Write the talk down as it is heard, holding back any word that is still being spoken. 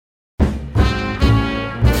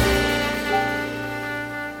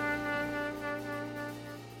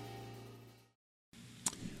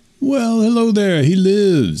Well, hello there. He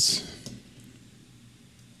lives.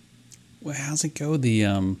 Well, how's it go?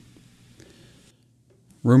 The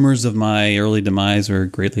rumors of my early demise were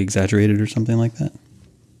greatly exaggerated or something like that?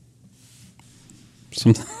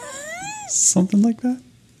 Something like that?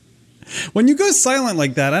 When you go silent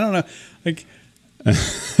like that, I don't know. Like, I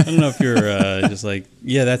don't know if you're just like,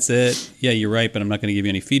 yeah, that's it. Yeah, you're right, but I'm not going to give you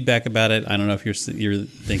any feedback about it. I don't know if you're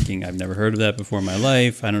thinking, I've never heard of that before in my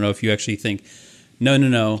life. I don't know if you actually think, no.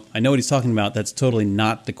 I know what he's talking about. That's totally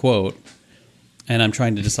not the quote. And I'm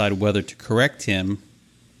trying to decide whether to correct him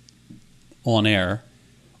on air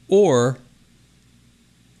or,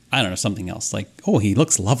 I don't know, something else. Like, oh, he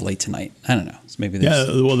looks lovely tonight. I don't know. So maybe there's...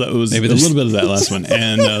 Yeah, well, that was a little bit of that last one.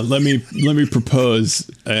 And let me propose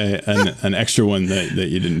an extra one that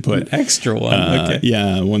you didn't put. An extra one? Okay.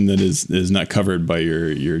 Yeah, one that is not covered by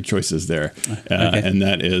your choices there. Okay. And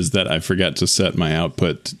that is that I forgot to set my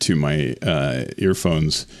output to my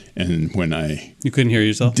earphones. And when I You couldn't hear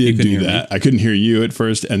yourself? did You couldn't do hear that, me? I couldn't hear you at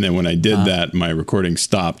first. And then when I did that, my recording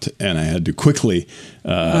stopped and I had to quickly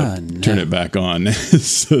turn it back on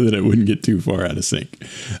so that it wouldn't get too far out of sync.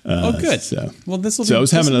 Oh, good. So, Well, this will. I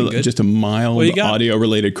was having just a mild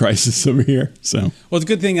audio-related crisis over here. So, well, it's a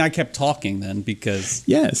good thing I kept talking then, because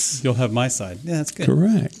yes, you'll have my side. Yeah, that's good.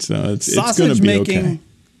 correct. So it's going Sausage to be making. okay.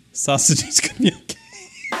 Sausage is going to be okay.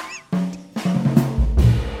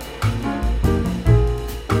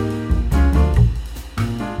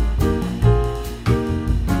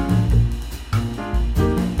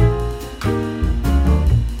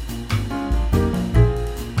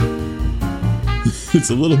 It's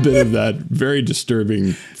a little bit of that very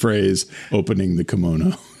disturbing phrase, opening the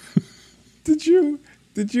kimono.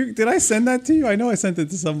 Did I send that to you? I know I sent it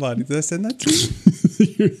to somebody. Did I send that to you?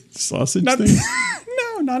 Your sausage thing?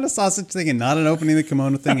 No, not a sausage thing, and not an opening the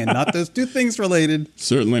kimono thing, and not those two things related.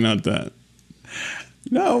 Certainly not that.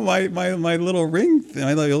 No, my little ring,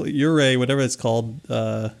 my little Ure, whatever it's called,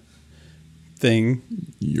 thing.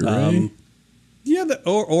 Ure? Yeah, the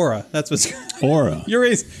Aura. That's what's Aura.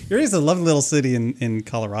 Ure's a lovely little city in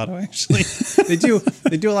Colorado. Actually, they do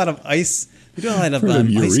a lot of ice. They do a lot of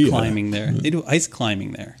ice climbing there. They do ice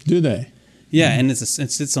climbing there. Do they? Yeah, and it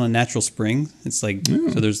sits on a natural spring. It's like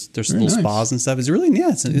so. There's little nice. spas and stuff. It's really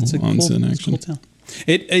it's a cool town.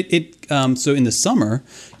 So in the summer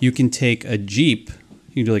you can take a Jeep.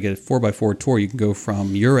 You can do like a 4x4 tour. You can go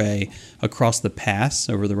from Ure across the pass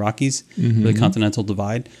over the Rockies, the Continental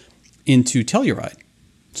Divide, into Telluride.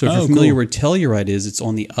 So if you're familiar where Telluride is, it's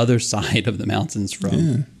on the other side of the mountains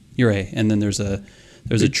from Ure. And then there's a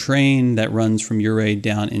train that runs from Ure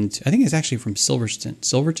down into, I think it's actually from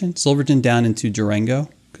Silverton down into Durango,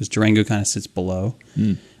 because Durango kind of sits below.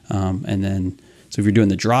 And then, so if you're doing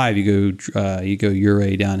the drive, you go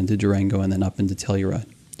Ure down into Durango and then up into Telluride.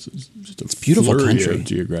 So it's a beautiful country. Of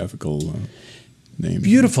geographical names.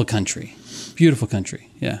 Beautiful country.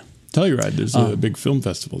 Yeah. Telluride, there's a big film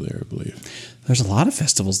festival there, I believe. There's a lot of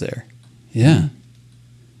festivals there. Yeah.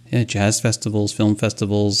 Yeah, jazz festivals, film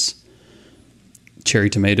festivals, cherry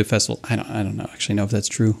tomato festival. I don't know actually know if that's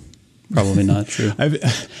true. Probably not true. I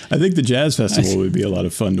think the jazz festival would be a lot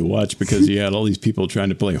of fun to watch, because you had all these people trying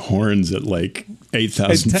to play horns at like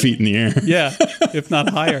 8,000 feet in the air. Yeah, if not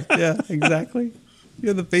higher. Yeah, exactly.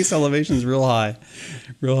 Yeah, the base elevation is real high.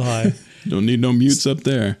 Don't need no mutes up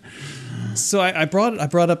there. So I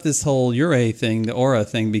brought up this whole Ure thing, the Aura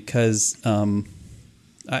thing, because I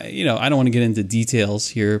don't want to get into details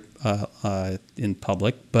here in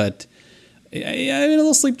public, but I'm a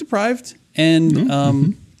little sleep deprived, and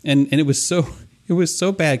and it was so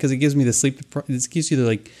bad because it gives me it gives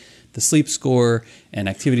you the sleep score and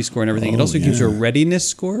activity score and everything. It also gives you a readiness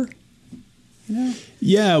score.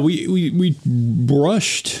 Yeah, we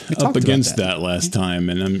brushed up against that last time,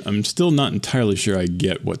 and I'm still not entirely sure I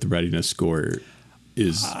get what the readiness score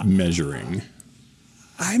is measuring.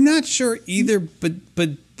 I'm not sure either, but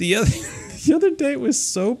the other day it was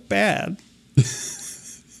so bad.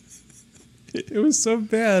 It was so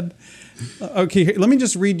bad. Okay, let me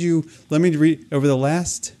just read you. Let me read over the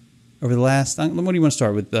last. What do you want to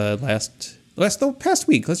start with? The past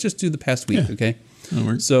week. Let's just do the past week. Yeah. Okay.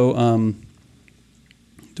 So,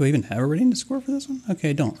 do I even have a readiness score for this one?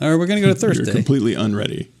 Okay, I don't. All right, we're going to go to Thursday. You're completely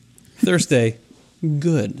unready. Thursday,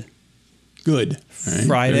 good. Good. Right.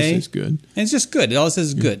 Friday. Thursday's good. And it's just good. All it says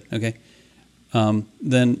is good. Okay.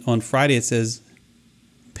 Then on Friday it says,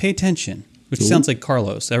 pay attention, which sounds like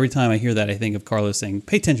Carlos. Every time I hear that, I think of Carlos saying,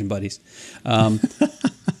 pay attention, buddies. And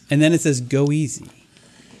then it says, go easy.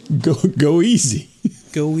 Go easy.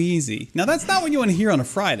 Go easy. Now, that's not what you want to hear on a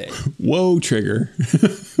Friday. Whoa, trigger.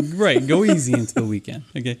 Right. Go easy into the weekend.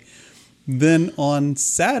 Okay. Then on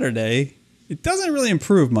Saturday, It doesn't really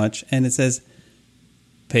improve much, and it says,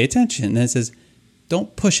 pay attention. And it says,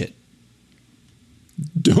 don't push it.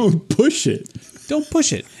 Don't push it. Don't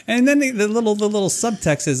push it. And then the little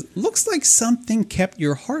subtext is, looks like something kept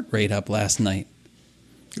your heart rate up last night.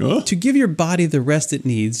 Oh. To give your body the rest it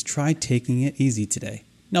needs, try taking it easy today.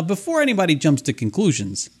 Now, before anybody jumps to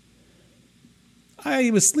conclusions,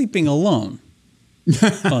 I was sleeping alone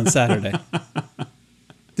on Saturday.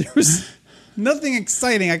 There was nothing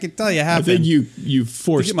exciting I can tell you happened. I think you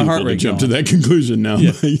forced people to jump to that conclusion now.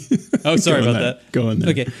 Yeah. Oh, sorry about that. Go on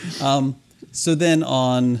there. Okay. So then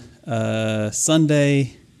on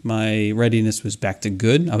Sunday, my readiness was back to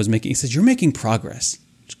good. He says, you're making progress.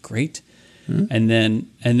 It's great. Mm-hmm. And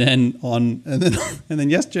then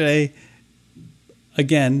yesterday,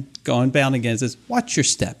 again, going down again, it says, watch your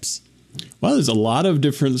steps. Well, there's a lot of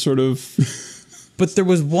different sort of. But there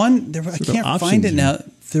was one. I can't find it now.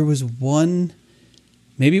 There was one.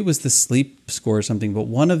 Maybe it was the sleep score or something. But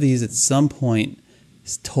one of these at some point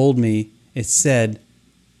told me. It said,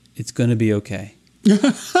 "It's going to be okay."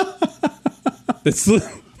 It's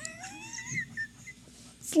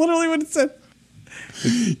literally what it said.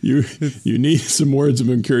 You need some words of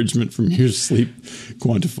encouragement from your sleep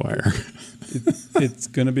quantifier. It's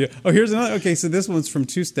going to be. Oh, here's another. Okay, so this one's from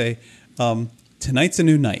Tuesday. Tonight's a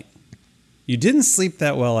new night. You didn't sleep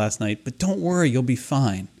that well last night, but don't worry, you'll be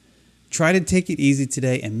fine. Try to take it easy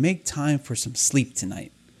today and make time for some sleep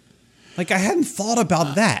tonight. Like, I hadn't thought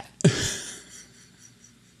about that.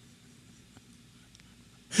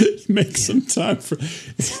 Make some time for.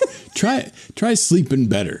 Try sleeping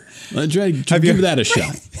better. Give that a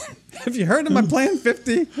shot. Have you heard of my Plan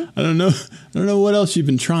 50? I don't know what else you've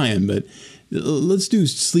been trying, but let's do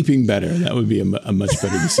sleeping better. That would be a much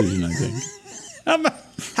better decision, I think.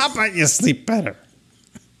 How about you sleep better?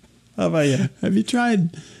 How about you? Have you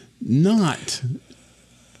tried not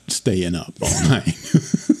staying up all night?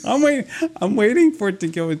 I'm waiting for it to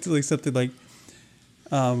go into like something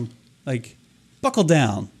like buckle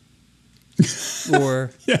down.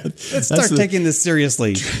 Or let's start taking this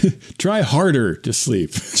seriously. Try harder to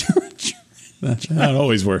sleep. That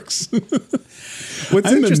always works.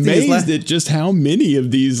 I'm amazed at just how many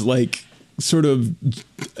of these like sort of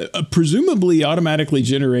presumably automatically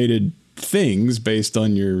generated things based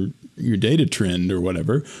on your data trend or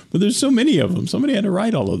whatever. But there's so many of them. Somebody had to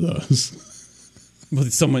write all of those. Well,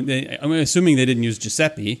 I'm assuming they didn't use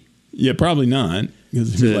Giuseppe. Yeah, probably not.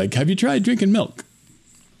 Because they're like, have you tried drinking milk?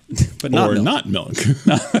 But not or milk. Not milk.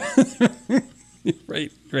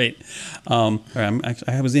 Right. All right,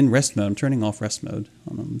 I was in rest mode. I'm turning off rest mode.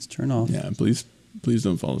 Hold on, let's turn off. Yeah, please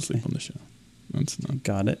don't fall asleep on the show. That's not.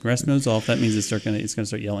 Got it. Rest mode's off. That means it's going to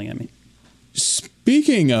start yelling at me.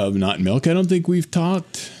 Speaking of not milk, I don't think we've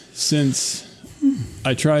talked since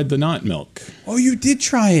I tried the not milk. Oh, you did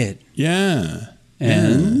try it. Yeah.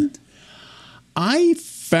 And I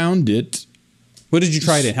found it. What did you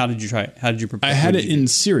try it in? How did you try it? How did you prepare it? I had it in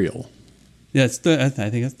cereal. Yeah, I think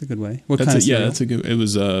that's the good way. What kind of cereal? Yeah, that's a good. It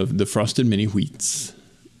was the Frosted Mini Wheats.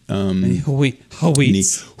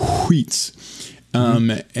 Wheats.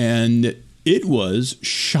 And it was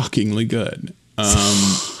shockingly good.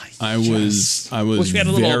 I was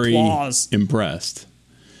very impressed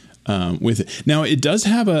with it. Now it does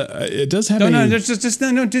have just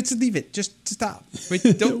leave it. Just stop. Wait,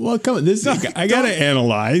 don't. Well, come on. I gotta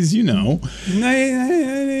analyze. No,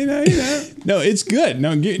 it's good. No,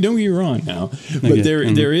 don't get me wrong now. But Okay.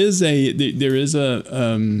 there is a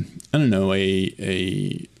I don't know,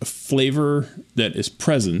 a flavor that is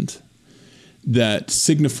present that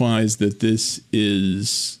signifies that this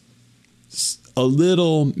is a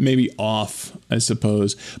little maybe off, I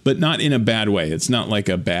suppose, but not in a bad way. It's not like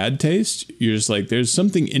a bad taste. You're just like, there's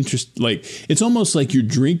something interesting. Like, it's almost like you're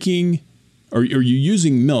drinking or you're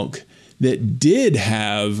using milk that did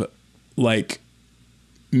have like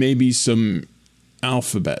maybe some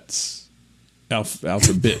alphabets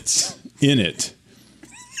in it.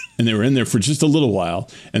 And they were in there for just a little while,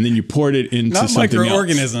 and then you poured it into Not something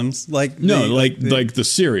microorganisms, else. Like the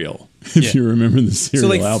cereal, if you remember the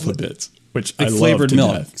cereal alphabets, which I love flavored to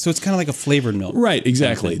milk. death. So it's kind of like a flavored milk, right?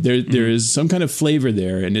 Exactly. There is some kind of flavor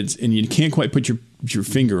there, and you can't quite put your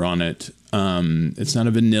finger on it. It's not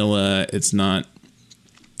a vanilla. It's not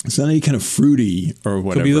any kind of fruity or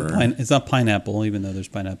whatever. Could be it's not pineapple, even though there's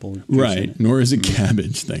pineapple. Right. Nor is it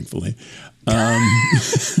cabbage, thankfully.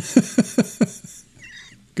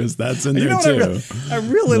 Because that's in there too. I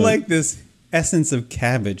really like this essence of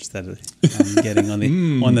cabbage that I'm getting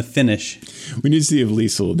on the finish. We need to see if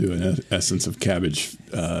Lisa will do an essence of cabbage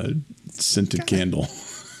scented candle.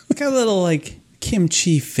 Got a little like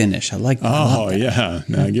kimchi finish. I like that. Oh yeah,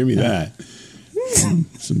 now give me that.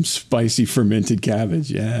 Some spicy fermented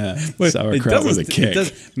cabbage. Yeah. Wait, sauerkraut with a kick.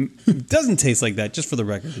 It doesn't taste like that, just for the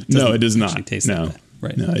record. No, it does not. Taste like that.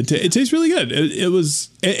 Right. No, it tastes really good. It was,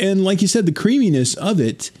 and like you said, the creaminess of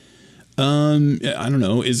it, I don't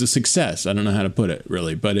know, is a success. I don't know how to put it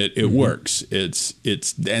really, but it works.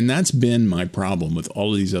 And that's been my problem with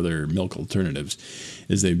all of these other milk alternatives,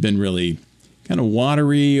 is they've been really kind of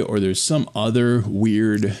watery, or there's some other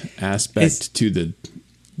weird aspect to the.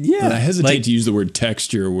 Yeah, I hesitate to use the word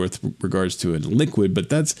texture with regards to a liquid,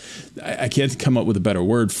 but I can't come up with a better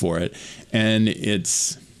word for it, and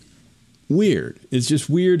it's weird. It's just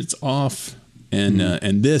weird. It's off.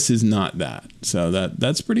 And this is not that. So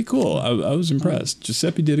that's pretty cool. I was impressed.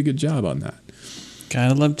 Giuseppe did a good job on that.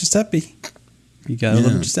 Gotta love Giuseppe. You gotta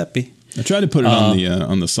love Giuseppe. I tried to put it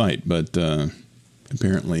on the site, but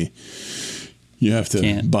apparently you have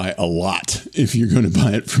to buy a lot if you're going to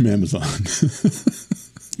buy it from Amazon.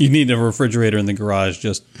 You need a refrigerator in the garage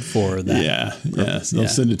just for that. Yeah. They'll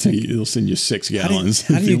send it to you. They'll send you 6 gallons.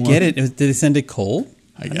 How do you get it? Did they send it cold?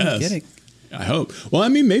 I guess. I hope. Well, I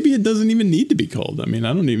mean, maybe it doesn't even need to be cold. I mean,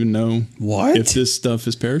 I don't even know if this stuff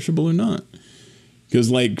is perishable or not. Because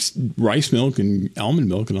like rice milk and almond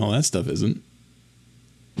milk and all that stuff isn't.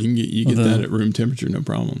 You get that at room temperature, no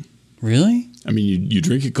problem. Really? I mean, you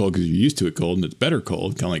drink it cold because you're used to it cold, and it's better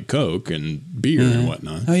cold, kind of like Coke and beer and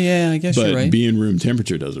whatnot. Oh, yeah, I guess you're right. But being room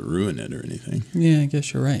temperature doesn't ruin it or anything. Yeah, I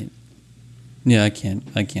guess you're right. Yeah, I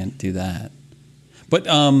can't do that. But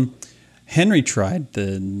Henry tried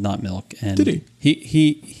the not milk, and did he?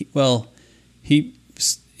 He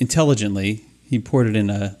intelligently he poured it in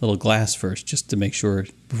a little glass first, just to make sure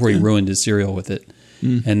before he ruined his cereal with it,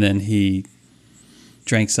 and then he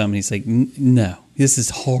drank some, and he's like, "No, this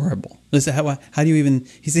is horrible. Listen, how do you even?"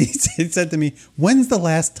 He said to me, "When's the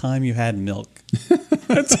last time you had milk?" He's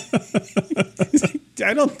like,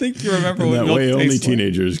 I don't think you remember what milk tastes like. That way, only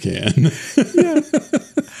teenagers can. Yeah.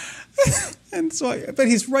 And so, but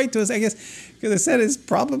he's right to us, I guess, because I said it's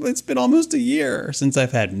been almost a year since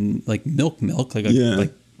I've had like milk,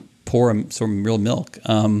 like pour some real milk.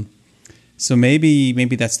 So maybe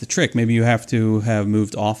that's the trick. Maybe you have to have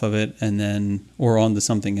moved off of it or onto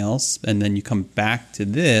something else, and then you come back to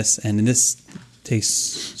this, and this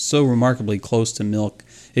tastes so remarkably close to milk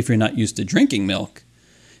if you're not used to drinking milk,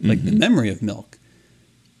 like the memory of milk.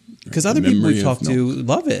 Because other people we've talked to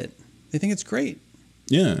love it; they think it's great.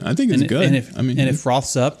 Yeah, I think it's good. And it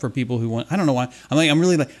froths up for people who want. I don't know why.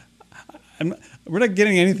 We're not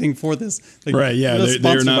getting anything for this. Like, right? Yeah,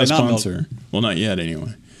 they're not a sponsor. Well, not yet,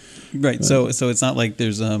 anyway. Right. But, so it's not like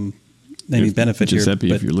there's any benefit Giuseppe,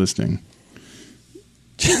 here. if you're listening,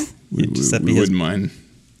 we wouldn't mind.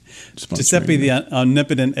 Giuseppe, the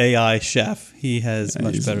omnipotent AI chef, he has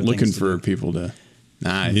much better. He's looking for people to.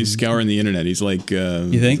 He's scouring the internet. He's like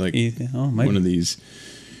you think one of these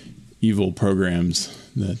evil programs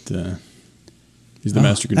that he's the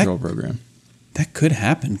master control program. That could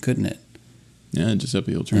happen, couldn't it? Yeah,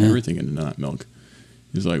 Giuseppe will turn everything into not milk.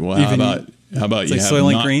 He's like, well, how about you like have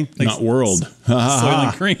Soylent not, Green? Like not world.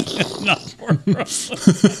 Soylent Green, not world.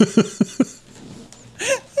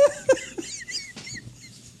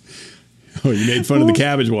 Oh, you made fun of the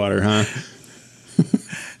cabbage water, huh?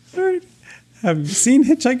 Have you seen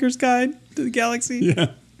Hitchhiker's Guide to the Galaxy? Yeah.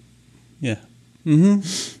 Yeah.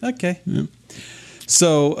 Mm-hmm. Okay. Yeah.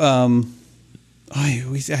 So,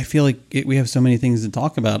 I feel like we have so many things to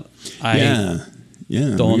talk about. I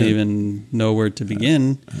don't even know where to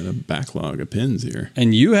begin. I had a backlog of pins here.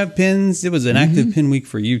 And you have pins. It was an active pin week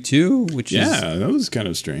for you too, that was kind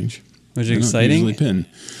of strange. Which is exciting. Usually pin.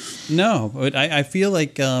 No, but I feel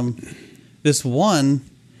like this one.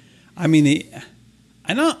 I mean,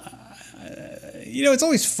 I know. It's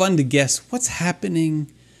always fun to guess what's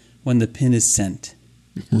happening when the pin is sent.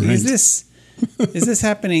 Right. Is this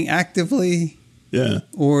happening actively? Yeah.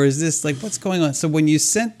 Or is this like what's going on? So when you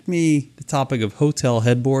sent me the topic of hotel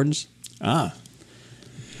headboards, I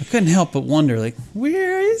couldn't help but wonder, like,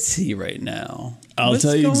 where is he right now? I'll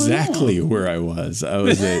tell you exactly where I was. I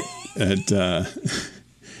was at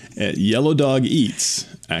Yellow Dog Eats,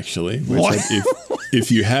 actually. Which what?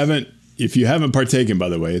 If you haven't partaken, by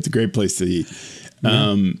the way, it's a great place to eat.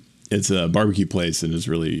 It's a barbecue place, and it's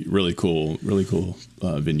really, really cool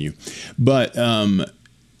venue. But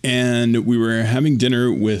and we were having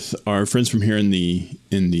dinner with our friends from here in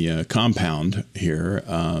the compound here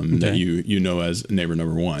that you know as neighbor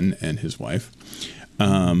number one and his wife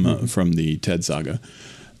from the Ted Saga,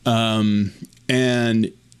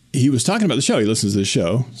 and he was talking about the show. He listens to the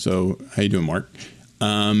show. So how you doing, Mark?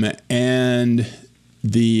 And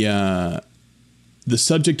the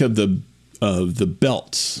subject of the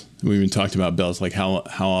belts. We even talked about belts, like how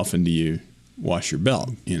often do you wash your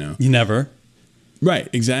belt, You never. Right,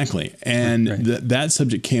 exactly. And Right. that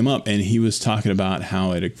subject came up, and he was talking about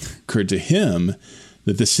how it occurred to him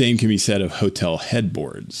that the same can be said of hotel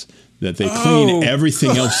headboards, that they clean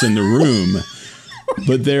everything else in the room,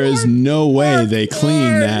 but there is no way they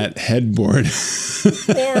clean that headboard.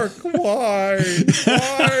 Mark, why?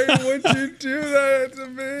 Why would you do that to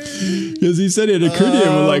me? Because he said it occurred to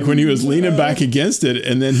him like when he was leaning back against it,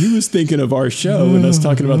 and then he was thinking of our show and us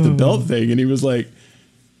talking about the belt thing, and he was like,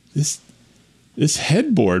 this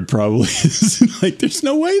headboard probably is like, there's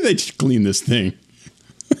no way they should clean this thing.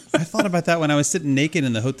 I thought about that when I was sitting naked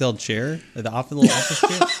in the hotel chair, the little office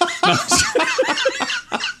chair.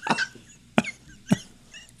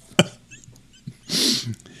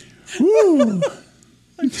 Woo.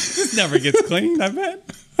 This never gets cleaned, I bet.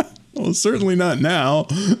 Well, certainly not now.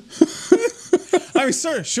 I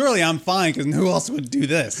mean, surely I'm fine, because who else would do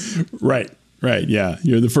this? Right. Yeah.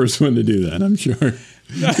 You're the first one to do that, I'm sure.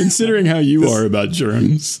 Considering how you are about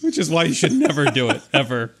germs. Which is why you should never do it,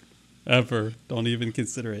 ever. Ever. Don't even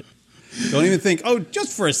consider it. Don't even think, oh,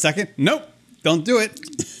 just for a second. Nope. Don't do it.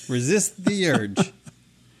 Resist the urge.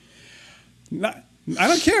 I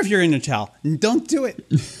don't care if you're in a towel. Don't do it.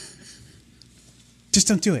 Just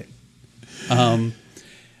don't do it.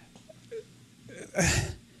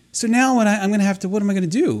 So now when I'm going to have to, what am I going to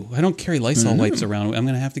do? I don't carry Lysol wipes around. I'm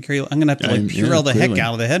going to have to Purell the heck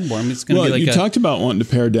out of the headboard. It's going to be like you talked about wanting to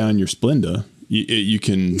pare down your Splenda. You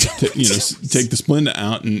can take the Splenda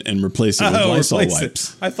out and replace it with Lysol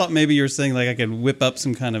wipes. I thought maybe you were saying like I could whip up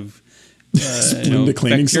some kind of Splenda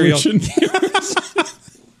cleaning solution.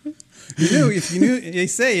 They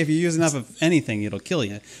say if you use enough of anything, it'll kill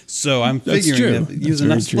you. So I'm figuring that use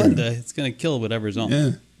enough Splenda, it's going to kill whatever's on.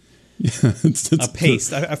 Yeah. It's a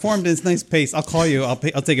paste. I formed this nice paste. I'll call you. I'll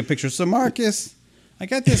take a picture. So Marcus, I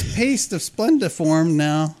got this paste of Splenda formed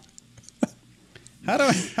now. How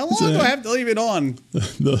long do I have to leave it on?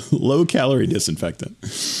 The low-calorie disinfectant.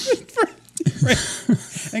 Right.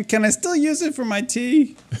 And can I still use it for my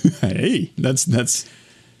tea? Hey, that's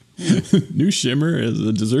new shimmer as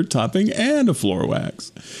a dessert topping and a floor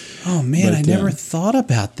wax. Oh man, I never thought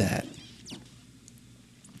about that.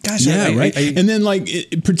 Gosh, yeah, right. And then,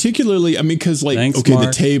 particularly, I mean, because, Thanks, okay, Mark.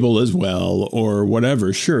 the table as well, or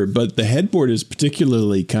whatever, sure. But the headboard is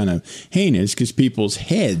particularly kind of heinous because people's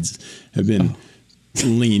heads have been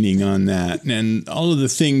leaning on that, and all of the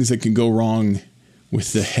things that can go wrong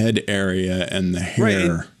with the head area and the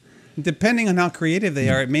hair. Right. Depending on how creative they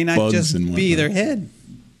are, it may not just be their head.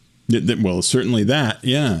 Well, certainly that,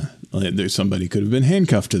 yeah. Somebody could have been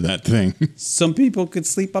handcuffed to that thing. Some people could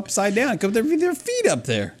sleep upside down, could have their feet up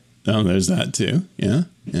there. Oh, there's that too. Yeah.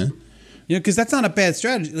 Because that's not a bad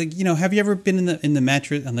strategy. Have you ever been in the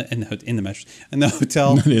mattress in the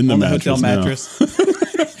hotel Not in the mattress, hotel mattress? No.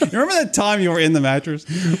 You remember that time you were in the mattress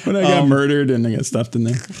when I got murdered and I got stuffed in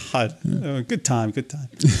there? God, good time.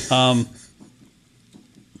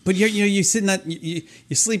 But you sit in that you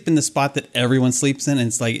sleep in the spot that everyone sleeps in, and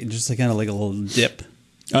it's just kind of like a little dip.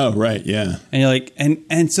 Oh, right, yeah. And you're like,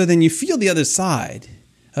 and so then you feel the other side.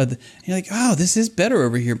 And you're like, oh, this is better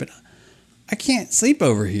over here, but I can't sleep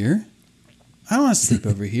over here. I don't want to sleep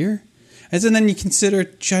over here. And so then you consider,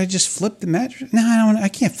 should I just flip the mattress? No, I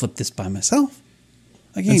can't flip this by myself.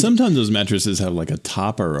 And sometimes those mattresses have like a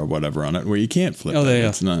topper or whatever on it where you can't flip it.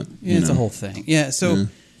 It's not. It's a whole thing. Yeah. So,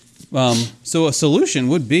 so a solution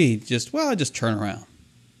would be just turn around,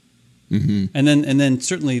 and then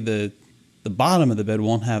certainly the bottom of the bed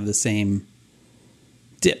won't have the same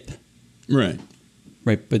dip. Right.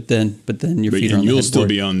 But then your feet are on the you'll headboard. still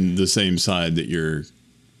be on the same side that you're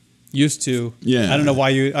used to. Yeah. I don't know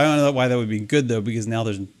why that would be good though, because now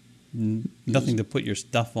there's nothing to put your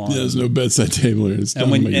stuff on. Yeah, there's no bedside table. If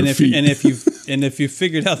you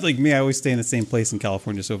figured out like me, I always stay in the same place in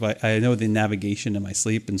California. So if I know the navigation in my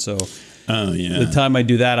sleep, and so the time I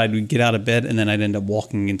do that, I'd get out of bed and then I'd end up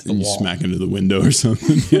walking into the wall, smack into the window or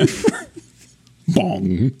something. Yeah.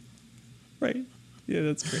 Bong. Right. Yeah,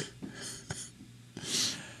 that's great.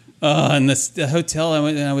 And the hotel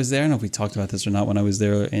I was there. I don't know if we talked about this or not. When I was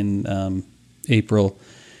there in April,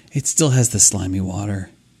 it still has the slimy water.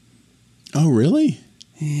 Oh, really?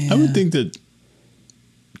 Yeah. I would think that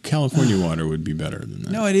California water would be better than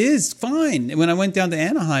that. No, it is fine. When I went down to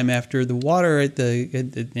Anaheim after, the water at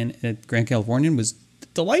Grand Californian was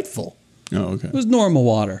delightful. Oh, okay. It was normal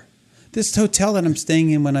water. This hotel that I'm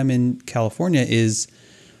staying in when I'm in California is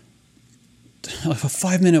a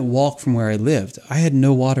 5-minute walk from where I lived. I had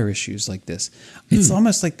no water issues like this. It's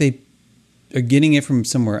almost like they are getting it from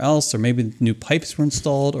somewhere else, or maybe new pipes were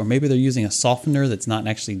installed, or maybe they're using a softener that's not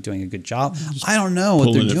actually doing a good job. I don't know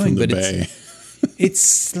what they're doing, but It's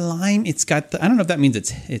slime. It's got I don't know if that means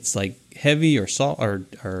it's like heavy or soft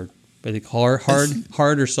or like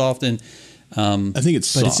hard or soft. And I think it's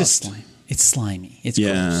soft. But it's just slime. It's slimy. It's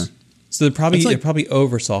gross. So they're probably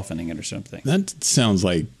over softening it or something. That sounds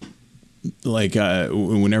like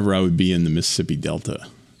whenever I would be in the Mississippi Delta,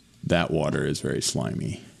 that water is very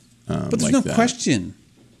slimy. But there's no question.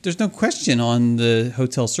 There's no question on the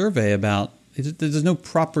hotel survey about. There's no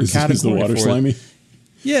proper category. Is the water slimy?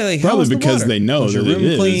 Yeah, like, probably because they know that it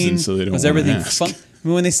is, clean? And so they don't want to ask.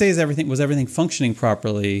 When they say was everything functioning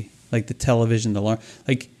properly, like the television, the alarm,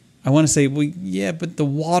 like I want to say, well, yeah, but the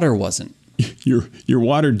water wasn't. Your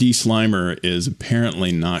water de-slimer is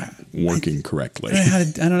apparently not working correctly. I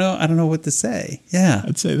don't know what to say. Yeah,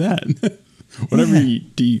 I'd say that. Whatever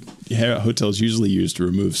hotels usually use to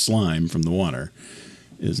remove slime from the water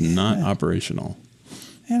is not operational.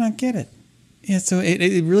 And I get it. Yeah, so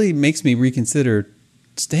it really makes me reconsider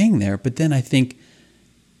staying there. But then I think,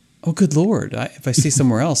 oh, good Lord, if I stay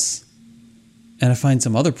somewhere else and I find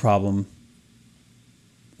some other problem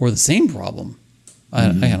or the same problem, I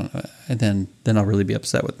don't know, and then I'll really be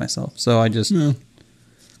upset with myself. So I just don't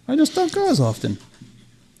go as often.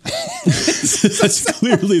 That's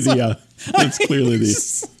clearly the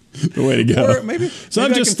way to go. So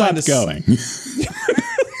I've just stopped going.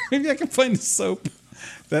 Maybe I can find a soap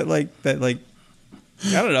that I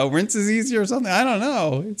don't know, rinses easier or something. I don't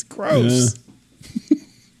know. It's gross.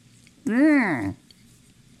 Yeah.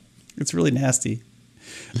 It's really nasty.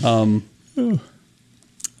 That's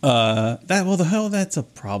a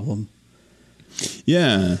problem.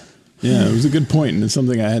 Yeah. Yeah, it was a good point, and it's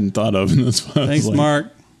something I hadn't thought of. And that's why Thanks,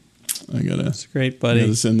 Mark. That's great, buddy. I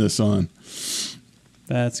gotta send this on.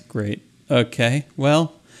 That's great. Okay.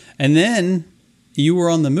 Well, and then you were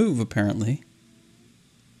on the move, apparently.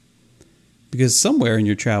 Because somewhere in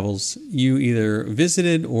your travels, you either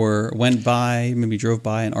visited or went by, maybe drove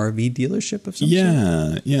by an RV dealership of some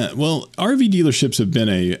sort? Yeah. Well, RV dealerships have been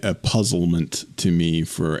a puzzlement to me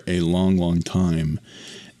for a long, long time.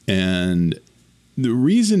 And the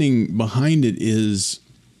reasoning behind it is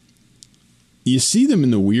you see them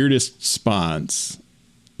in the weirdest spots,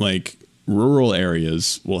 like rural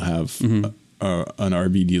areas will have an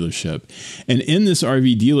RV dealership. And in this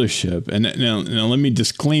RV dealership, and now let me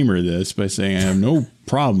disclaimer this by saying I have no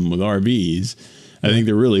problem with RVs. I think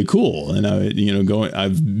they're really cool. And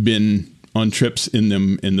I've been on trips in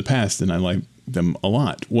them in the past and I like them a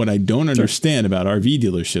lot. What I don't understand about RV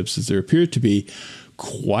dealerships is there appear to be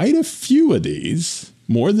quite a few of these,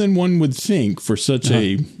 more than one would think for such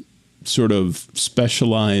a sort of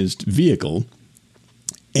specialized vehicle.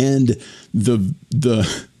 And the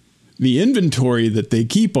inventory that they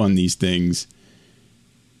keep on these things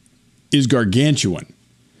is gargantuan.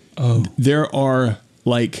 Oh. There are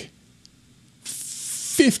like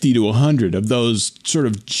 50 to 100 of those sort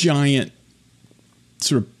of giant,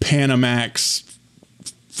 sort of Panamax,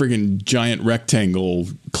 friggin' giant rectangle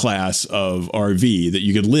class of RV that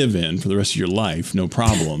you could live in for the rest of your life, no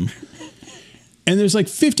problem. And there's like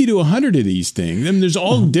 50 to 100 of these things. And there's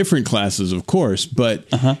all different classes, of course,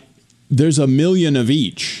 but there's a million of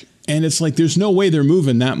each. And it's like there's no way they're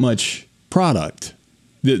moving that much product.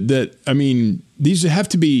 I mean, these have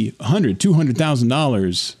to be $100,000,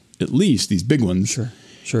 $200,000 at least, these big ones.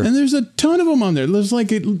 Sure. And there's a ton of them on there. There's like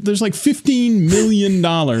 $15 million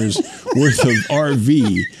worth of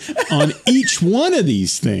RV on each one of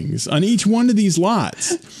these things, on each one of these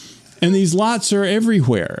lots. And these lots are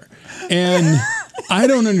everywhere. And I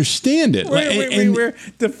don't understand it. Where?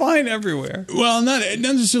 Define everywhere. Well, not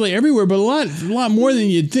necessarily everywhere, but a lot more than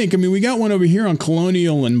you'd think. I mean, we got one over here on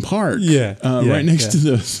Colonial and Park, right next to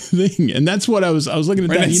the thing, and that's what I was looking at.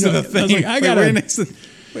 Right that, next to the thing. I was like, right next to.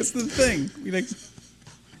 What's the thing?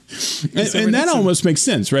 And that almost makes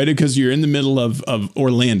sense, right? Because you're in the middle of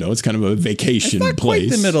Orlando. It's kind of a vacation place. It's not quite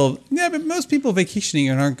the middle. Yeah, but most people vacationing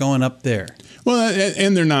aren't going up there. Well,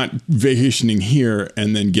 and they're not vacationing here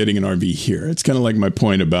and then getting an RV here. It's kind of like my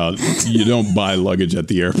point about you don't buy luggage at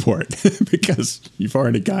the airport because you've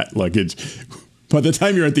already got luggage. By the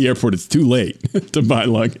time you're at the airport, it's too late to buy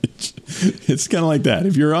luggage. It's kind of like that.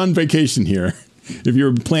 If you're on vacation here, if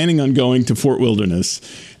you're planning on going to Fort Wilderness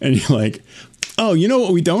and you're like, oh, you know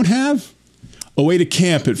what we don't have? A way to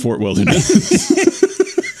camp at Fort Wilderness.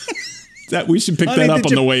 That we should pick that up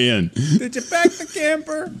on the way in. Did you pack the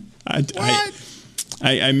camper? I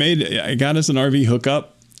got us an RV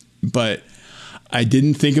hookup, but I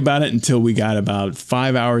didn't think about it until we got about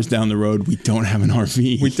 5 hours down the road. We don't have an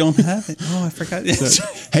RV. We don't have it. Oh, I forgot. So,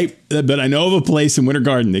 hey, but I know of a place in Winter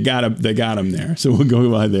Garden. They got them there, so we'll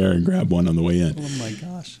go by there and grab one on the way in. Oh my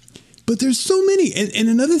gosh! But there's so many, and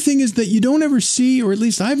another thing is that you don't ever see, or at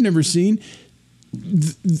least I've never seen,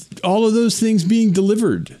 all of those things being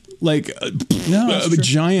delivered. Like a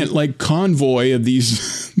giant like convoy of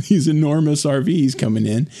these enormous RVs coming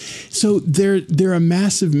in. So they're a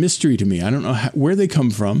massive mystery to me. I don't know where they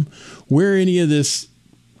come from, where any of this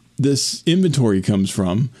inventory comes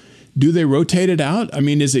from. Do they rotate it out? I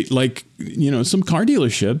mean, is it like, some car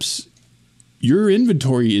dealerships, your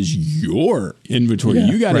inventory is your inventory.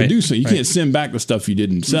 You got to do so. You can't send back the stuff you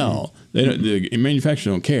didn't sell. They don't, the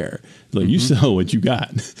manufacturers don't care. Like you sell what you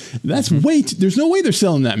got. That's there's no way they're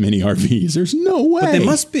selling that many RVs. There's no way. But they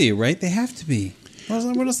must be, right? They have to be. What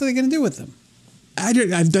else are they going to do with them?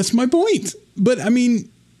 That's my point. But I mean,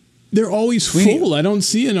 they're always full. I don't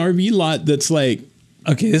see an RV lot that's like,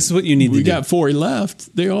 okay, this is what you need to do. We got 4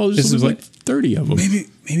 left. They all just look like 30 of them. Maybe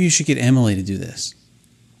you should get Emily to do this.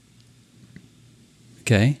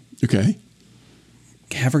 Okay.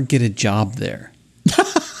 Have her get a job there.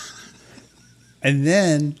 And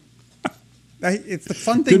then it's the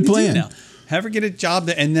fun thing to do now. Have her get a job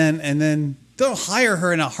there, and then they'll hire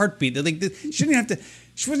her in a heartbeat. She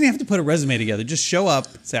wouldn't have to put a resume together. Just show up,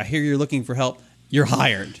 say, I hear you're looking for help. You're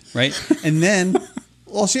hired, right? And then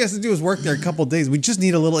all she has to do is work there a couple of days. We just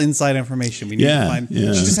need a little inside information. We need to find. She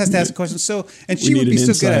just has to ask questions. And she would be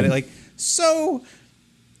so good at it. Like, so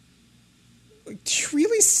do you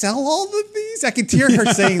really sell all of these? I can hear her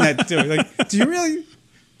saying that too. Like, do you really?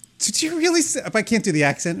 If I can't do the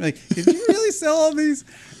accent, like, did you really sell all these?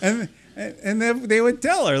 And then they would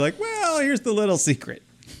tell her, like, well, here's the little secret.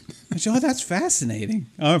 I said, that's fascinating.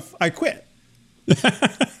 I quit.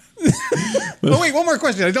 Oh, wait, one more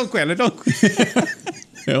question. I don't quit.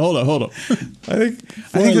 Hey, hold on. I think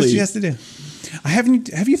that's what she has to do. Have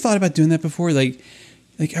you thought about doing that before? Like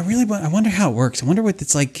I wonder how it works. I wonder what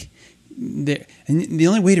it's like there. And the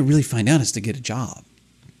only way to really find out is to get a job.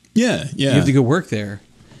 Yeah. You have to go work there.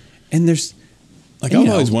 And there's like, I've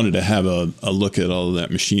always wanted to have a look at all of that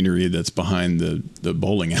machinery that's behind the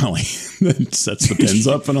bowling alley that sets the pins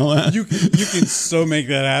up and all that. You can so make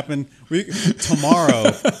that happen.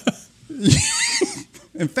 Tomorrow.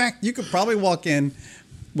 In fact, you could probably walk in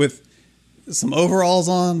with some overalls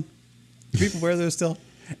on. People wear those still,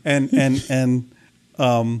 and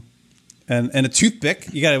a toothpick.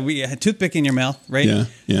 You got a toothpick in your mouth, right? Yeah.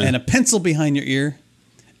 And a pencil behind your ear.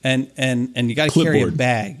 And you got to carry a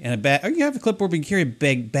bag and a bag. Or you have a clipboard, but you carry a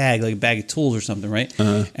big bag, like a bag of tools or something, right?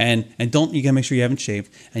 And you got to make sure you haven't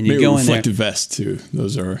shaved. And you go in there. Reflective vest too.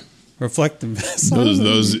 Those are reflective vests.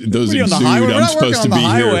 Those exude. I'm supposed to be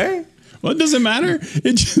here. Well, it doesn't matter.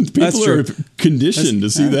 People are conditioned to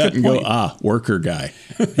see that and go, worker guy.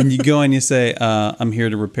 And you go and you say, I'm here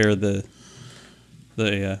to repair the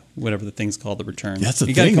whatever the thing's called, the return. That's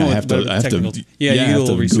the thing. I have to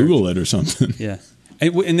Google it or something. Yeah.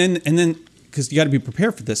 And then because you got to be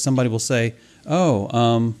prepared for this, somebody will say,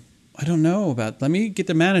 I don't know about, let me get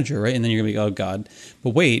the manager, right? And then you're going to be, oh, God.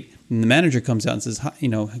 But wait, and the manager comes out and says,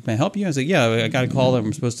 can I help you? I was like, yeah, I got a call that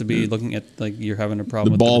I'm supposed to be looking at, like, you're having a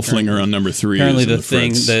problem with the ball flinger on number 3. Apparently the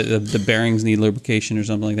thing, the bearings need lubrication or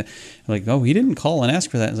something like that. I'm like, he didn't call and ask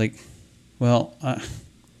for that. I was like, well, I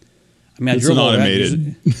drove all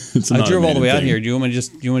the way out here. Do you want me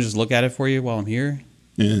to just look at it for you while I'm here?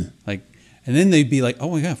 Yeah. Like, and then they'd be like,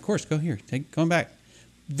 oh, yeah, of course, go here. Going back.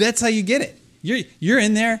 That's how you get it. You're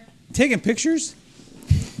in there taking pictures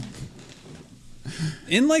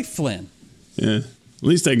in like Flynn. Yeah. At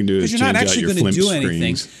least I can do it. Because you're not actually going to do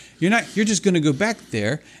anything. You're just going to go back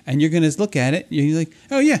there and you're going to look at it. You're like,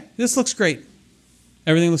 oh, yeah, this looks great.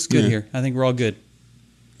 Everything looks good here. I think we're all good.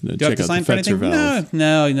 Do I have to sign for anything?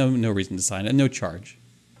 No reason to sign it. No charge.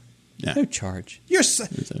 Yeah. No charge.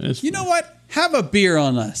 You know what? Have a beer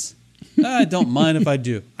on us. I don't mind if I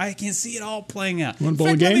do. I can see it all playing out. In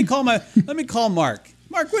fact, let me call Mark.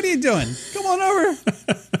 Mark, what are you doing? Come on over.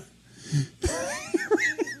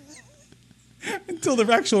 Until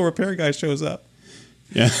the actual repair guy shows up.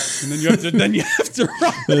 Yeah. And then you have to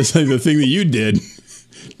run. That's like the thing that you did.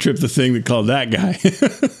 Trip the thing that called that guy.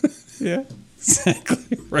 Yeah.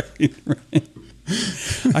 Exactly. Right.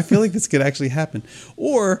 I feel like this could actually happen.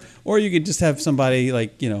 Or you could just have somebody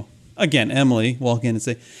like, again, Emily walk in and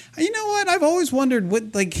say, you know what? I've always wondered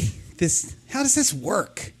how does this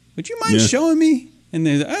work? Would you mind showing me? And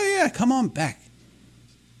they're like, oh yeah, come on back.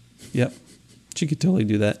 Yep. She could totally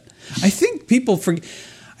do that. I think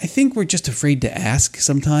I think we're just afraid to ask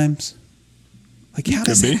sometimes. Like, how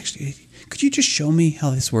does it actually, could you just show me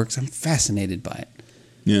how this works? I'm fascinated by it.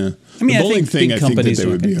 Yeah. I mean, the bowling thing, I think that they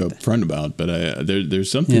would be upfront front about, but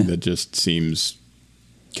there's something that just seems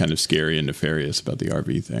kind of scary and nefarious about the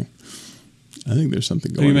RV thing. I think there's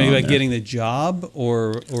something going on there. Like getting the job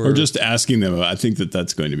or just asking them. I think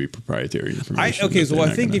that's going to be proprietary information.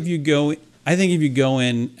 I think if you go I think if you go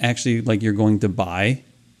in actually like you're going to buy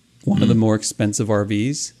one of the more expensive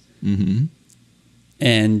RVs,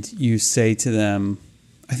 and you say to them,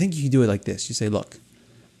 I think you can do it like this. You say, look,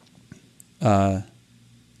 my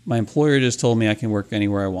employer just told me I can work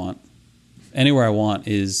anywhere I want. Anywhere I want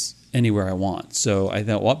is anywhere I want. So I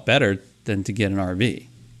thought, what better than to get an RV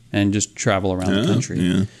and just travel around the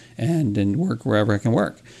country and work wherever I can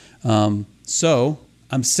work. So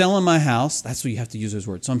I'm selling my house. That's what you have to use those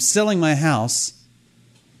words. So I'm selling my house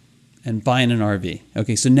and buying an RV.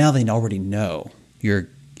 Okay, so now they already know. You're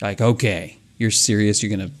like, okay, you're serious.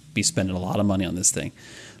 You're going to be spending a lot of money on this thing.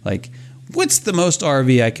 Like, what's the most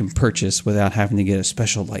RV I can purchase without having to get a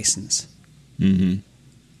special license? And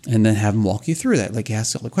then have them walk you through that. Like,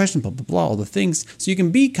 ask all the questions, blah, blah, blah, all the things. So you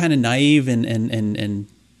can be kind of naive and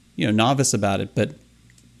novice about it, but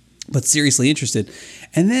seriously interested.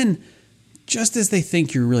 And then just as they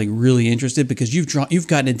think you're really, really interested, because you've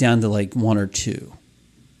gotten it down to like one or two,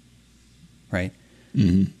 right?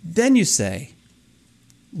 Then you say,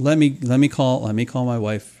 let me call my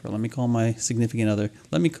wife, or let me call my significant other.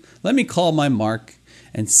 Let me call my Mark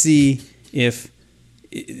and see if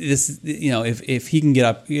this, if he can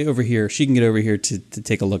get over here, she can get over here to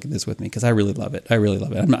take a look at this with me, because I really love it.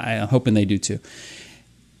 I'm hoping they do too.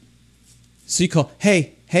 So you call,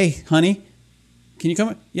 hey, honey, can you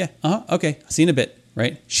come? Yeah, okay, I'll see you in a bit,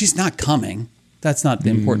 right? She's not coming. That's not the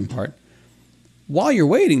important part. While you're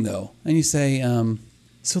waiting, though, and you say,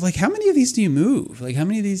 so like, how many of these do you move? Like, how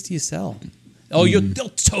many of these do you sell? Oh, they'll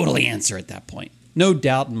totally answer at that point. No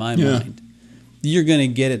doubt in my mind. You're going to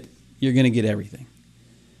get it. You're going to get everything.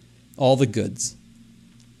 All the goods.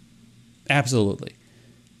 Absolutely.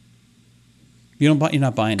 You're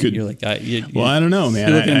not buying it. You're like, well, I don't know, man.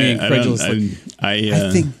 You're looking at me incredulously.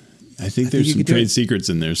 I think there's some trade secrets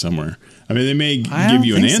in there somewhere. I mean, they may give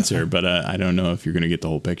you an answer, but I don't know if you're going to get the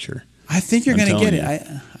whole picture. I think you're going to get it. I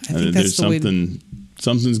think that's the way.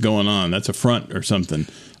 Something's going on. That's a front or something,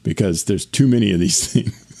 because there's too many of these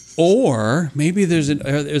things. Or maybe is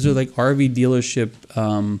there like RV dealership?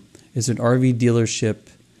 Is an RV dealership?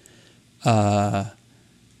 What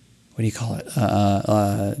do you call it?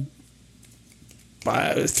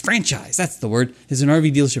 Franchise. That's the word. Is an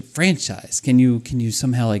RV dealership franchise? Can you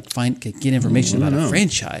somehow like get information about a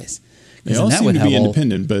franchise? They all seem to be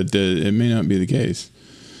independent, but it may not be the case.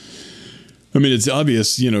 I mean, it's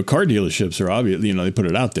obvious, car dealerships are obvious, they put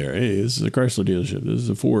it out there. Hey, this is a Chrysler dealership. This is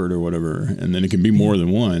a Ford or whatever. And then it can be more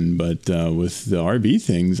than one. But with the RV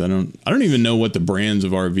things, I don't even know what the brands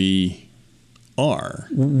of RV are.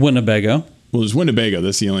 Winnebago. Well, there's Winnebago.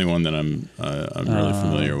 That's the only one that I'm really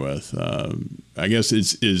familiar with. I guess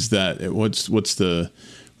is that what's the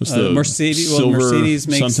Mercedes? Silver Mercedes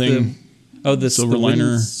makes something. The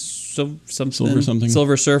Silverliner. Silver something.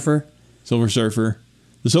 Silver Surfer.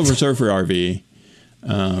 The Silver Surfer RV,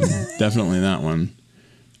 definitely that one.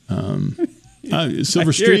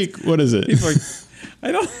 Silver Streak, what is it?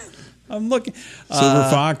 I'm looking. Silver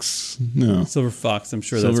Fox? No. Silver Fox, I'm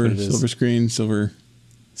sure that's what it is. Silver Screen, Silver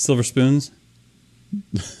Spoons?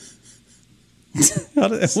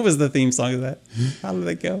 What was the theme song of that? How did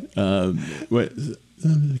it go?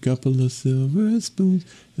 A couple of silver spoons.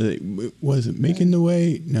 Was it Making the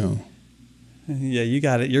Way? No. Yeah, you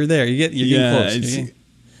got it. You're there. You're getting close.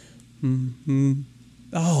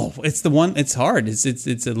 Oh, it's the one. It's hard. It's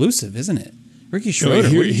elusive, isn't it? Ricky Schroeder.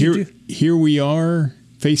 Here we are,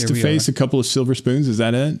 face to face. A couple of silver spoons. Is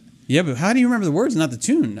that it? Yeah, but how do you remember the words, not the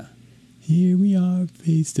tune? Here we are,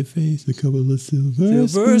 face to face. A couple of silver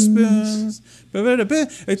spoons.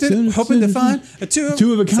 Hoping to find a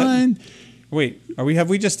two of a kind. Wait, have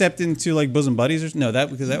we just stepped into like Bosom Buddies or no? That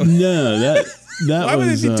was that why would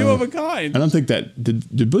it be two of a kind? I don't think that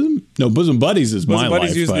did Bosom. No, Bosom Buddies is Bosom My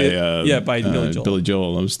Buddies Life by Billy Joel. Billy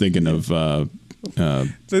Joel. I was thinking of the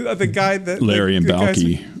guy that Larry and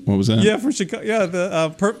Balky. What was that? Yeah, from Chicago. Yeah,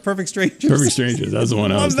 the Perfect Strangers. Perfect Strangers. That's the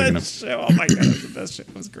one I was thinking of. Show. Oh my god, it was the best show.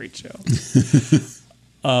 It was a great show.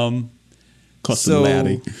 Custom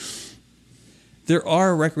Laddie. There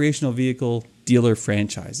are recreational vehicle dealer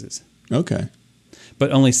franchises. Okay.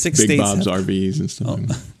 But only 6 Big states Bob's RVs and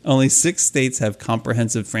stuff. Only 6 states have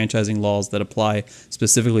comprehensive franchising laws that apply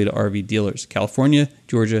specifically to RV dealers: California,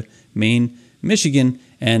 Georgia, Maine, Michigan,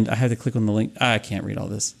 and I have to click on the link. I can't read all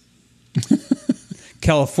this.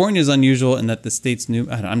 California is unusual in that the state's new.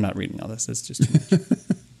 I'm not reading all this. That's just too much.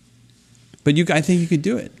 But I think you could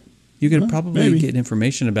do it. You could probably get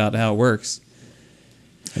information about how it works.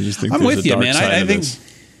 I just think I'm with you, man. I think this.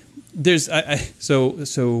 there's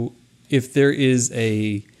so if there is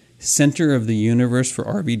a center of the universe for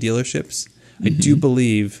RV dealerships, I do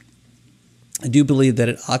believe I do believe that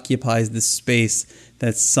it occupies this space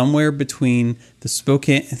that's somewhere between the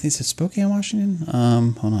Spokane. I think it's Spokane, Washington.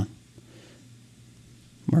 Hold on.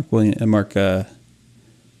 Mark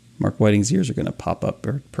Whiting's ears are going to pop up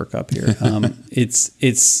or perk up here.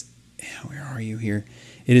 It's. Where are you here?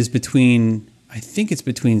 It is between. I think it's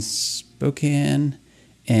between Spokane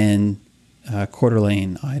and Coeur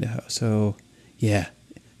d'Alene, Idaho. So yeah.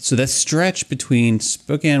 So that stretch between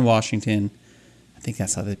Spokane, Washington. I think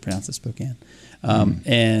that's how they pronounce it, Spokane.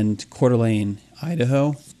 And Coeur d'Alene,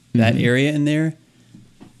 Idaho, that area in there,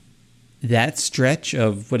 that stretch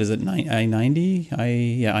of, what is it, I-90?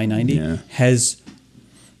 I-90 has,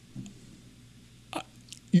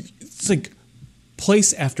 it's like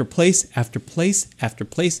place after place after place after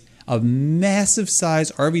place of massive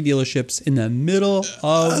size RV dealerships in the middle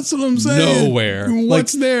of that's what I'm saying. Nowhere.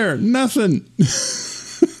 What's there? Nothing.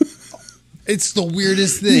 It's the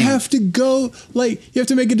weirdest thing. You have to go, you have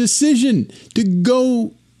to make a decision to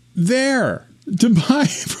go there to buy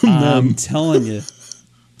from them. I'm telling you.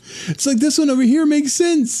 It's like this one over here makes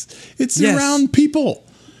sense. It's around people.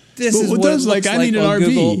 This is what it looks I need an RV.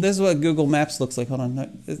 Google, this is what Google Maps looks like. Hold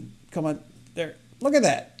on. Come on. There. Look at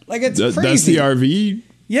that. Like, it's crazy. That's the RV?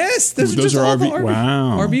 Yes. Those are just RV.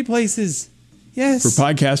 Wow. RV places. Yes. For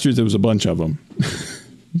podcasters, there was a bunch of them.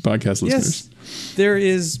 Podcast listeners. Yes. There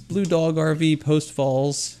is Blue Dog RV, Post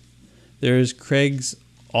Falls. There's Craig's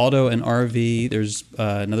Auto and RV. There's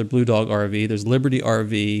another Blue Dog RV. There's Liberty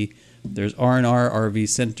RV. There's R&R RV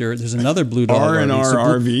Center. There's another Blue Dog R&R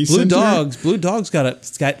RV Center. Blue Dog's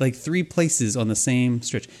got like 3 places on the same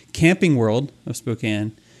stretch. Camping World of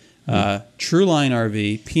Spokane, True Line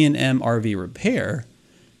RV, P&M RV Repair.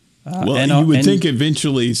 You would think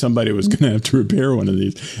eventually somebody was going to have to repair one of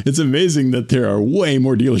these. It's amazing that there are way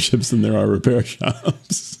more dealerships than there are repair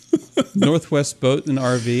shops. Northwest Boat and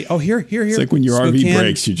RV. Oh, here. It's like when your RV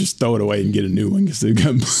breaks, you just throw it away and get a new one because they've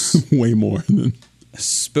got way more than...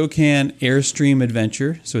 Spokane Airstream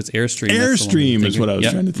Adventure. So it's Airstream. Airstream is what I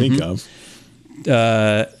was trying to think of.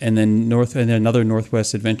 And then another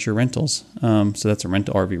Northwest Adventure Rentals. So that's a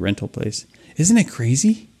RV rental place. Isn't it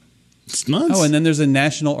crazy? It's nuts. Oh, and then there's a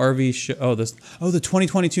National RV show. The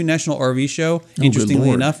 2022 National RV Show, interestingly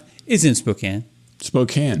enough, is in Spokane.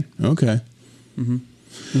 Spokane. Okay. Mm-hmm.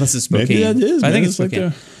 Unless it's Spokane. Maybe that is. I think it's Spokane.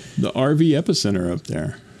 Like the RV epicenter up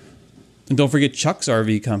there. And don't forget Chuck's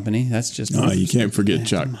RV company. That's just... No, you can't forget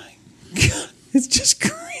Chuck. Oh my God. It's just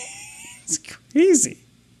crazy. It's crazy.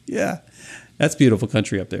 Yeah. That's beautiful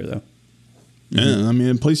country up there, though. Yeah, I mean,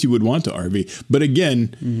 a place you would want to RV. But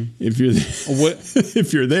again, if you're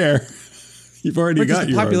there, you've already got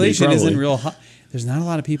your population RV, isn't real high. There's not a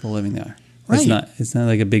lot of people living there. Right. It's not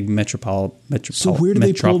like a big metropolis. So where do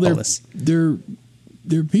they pull their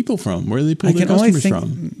people from? Where do they pull their customers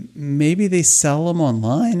from? Maybe they sell them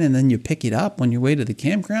online and then you pick it up on your way to the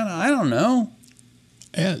campground. I don't know.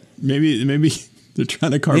 Yeah, maybe they're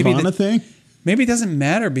trying to Carvana a thing. Maybe it doesn't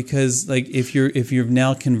matter because, like, if you've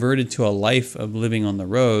now converted to a life of living on the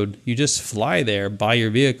road, you just fly there, buy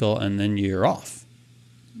your vehicle, and then you're off.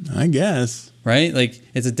 I guess. Right? Like,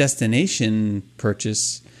 it's a destination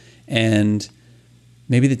purchase, and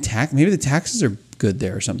maybe the taxes are good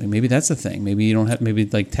there or something. Maybe that's the thing. Maybe you don't have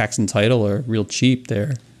like tax and title are real cheap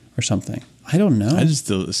there or something. I don't know. I just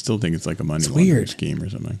still think it's like a money laundering scheme or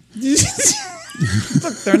something.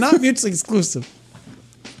 Look, they're not mutually exclusive.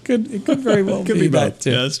 It could very well be that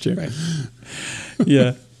too. Yeah, that's true. Right.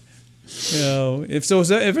 Yeah. If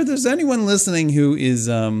there's anyone listening who is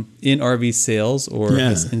in RV sales or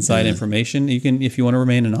has inside information, you can. If you want to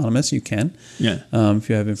remain anonymous, you can. Yeah. If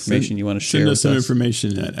you have information you want to share, send us some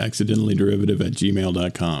information at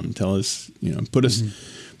accidentallyderivative@gmail.com. Tell us, put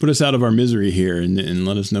us out of our misery here and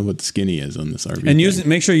let us know what the skinny is on this RV. And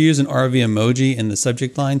make sure you use an RV emoji in the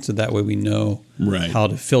subject line so that way we know how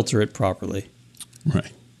to filter it properly.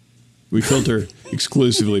 Right. We filter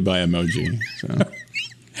exclusively by emoji. So.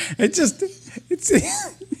 I was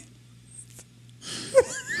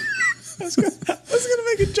going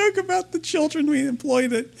to make a joke about the children we employ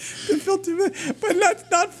to filter, but that's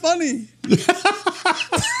not funny.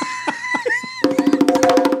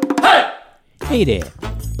 Hey there,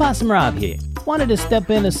 Possum Rob here. Wanted to step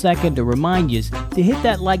in a second to remind you to hit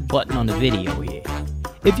that like button on the video here.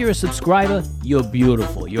 If you're a subscriber, you're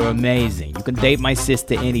beautiful, you're amazing. You can date my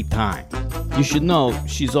sister anytime. You should know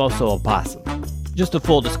she's also a possum. Just a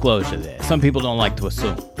full disclosure there. Some people don't like to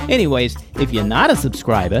assume. Anyways, if you're not a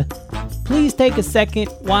subscriber, please take a second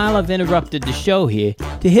while I've interrupted the show here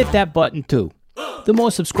to hit that button too. The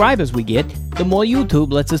more subscribers we get, the more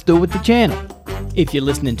YouTube lets us do with the channel. If you're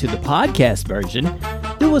listening to the podcast version,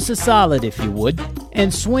 do us a solid if you would.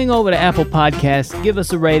 And swing over to Apple Podcasts, give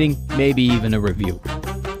us a rating, maybe even a review.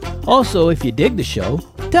 Also, if you dig the show,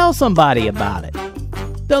 tell somebody about it.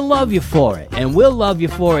 They'll love you for it, and we'll love you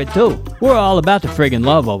for it too. We're all about the friggin'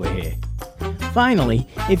 love over here. Finally,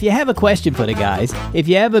 if you have a question for the guys, if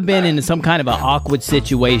you ever been in some kind of an awkward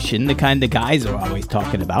situation, the kind the guys are always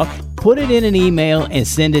talking about, put it in an email and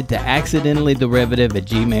send it to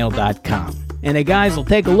accidentallyderivative@gmail.com. And the guys will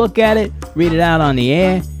take a look at it, read it out on the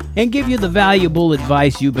air, and give you the valuable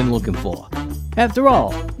advice you've been looking for. After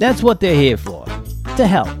all, that's what they're here for, to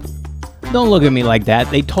help. Don't look at me like that,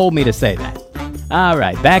 they told me to say that. All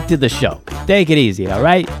right, back to the show. Take it easy, all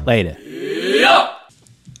right? Later. Yep.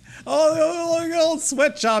 Oh, the old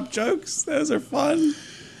sweatshop jokes. Those are fun.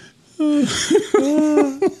 I'm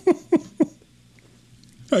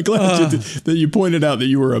glad that you pointed out that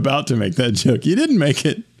you were about to make that joke. You didn't make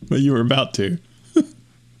it, but you were about to.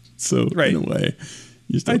 So, in a way,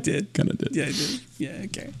 you still kind of did. Yeah, I did. Yeah,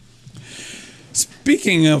 okay.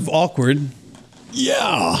 Speaking of awkward.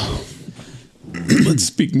 Yeah. Let's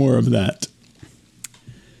speak more of that.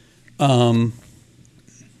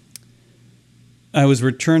 I was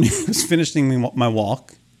finishing my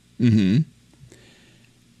walk. Mm-hmm.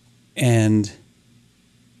 And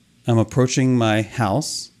I'm approaching my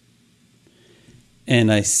house.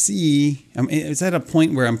 And I see, it's at a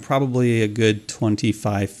point where I'm probably a good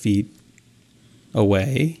 25 feet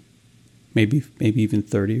away. Maybe even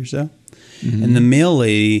 30 or so. Mm-hmm. And the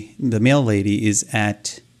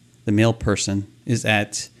mail person is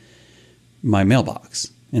at my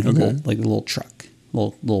mailbox in a little truck,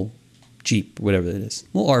 little Jeep, whatever it is,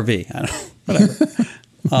 little RV. I don't know, whatever.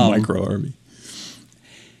 Micro RV.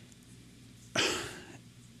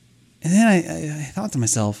 And then I thought to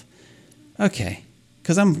myself, okay,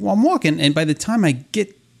 because I'm walking, and by the time I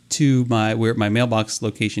get to where my mailbox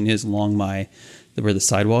location is along where the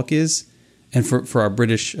sidewalk is, and for our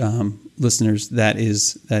British listeners, that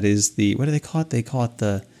is the, what do they call it? They call it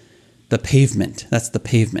the pavement. That's the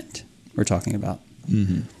pavement we're talking about.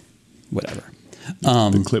 Mm-hmm. Whatever.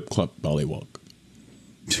 The clip-clop bollywalk.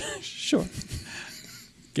 Sure.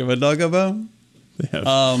 Give a dog a bone. They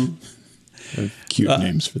have cute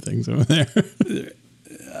names for things over there.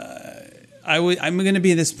 I'm going to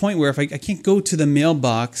be at this point where if I can't go to the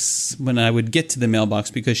mailbox when I would get to the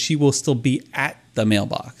mailbox because she will still be at the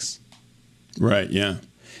mailbox. Right, yeah.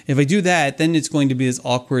 If I do that, then it's going to be this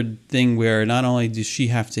awkward thing where not only does she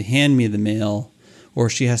have to hand me the mail, or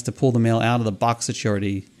she has to pull the mail out of the box that she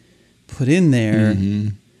already put in there,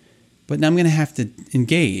 but now I'm going to have to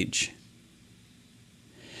engage.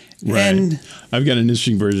 Right. And I've got an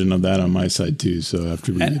interesting version of that on my side too, so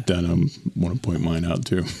after we get done, I want to point mine out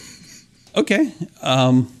too. Okay.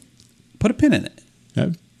 Put a pin in it.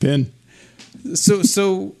 Pin.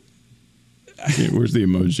 So okay, where's the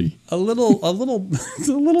emoji? a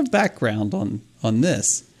little background on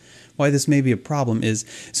this. Why this may be a problem is,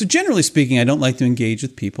 so generally speaking, I don't like to engage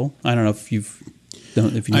with people. I don't know if you know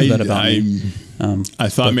that about me. I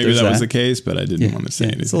thought maybe that was the case, but I didn't want to say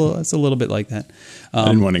anything. It's a little bit like that. I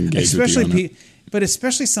didn't want to engage with you on it. But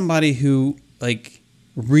especially somebody who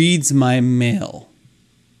reads my mail.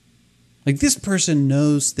 Like, this person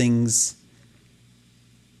knows things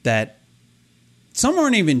that some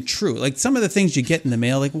aren't even true. Like, some of the things you get in the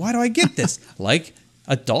mail, like, why do I get this? Like,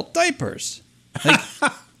 adult diapers. Like,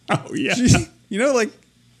 oh, yeah.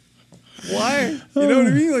 Why? You know what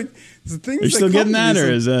I mean? Like, the things. You're still getting that,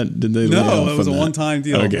 or is that? Did they? No, it was a one-time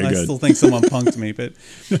deal. Okay, I still think someone punked me, but.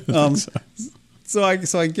 So I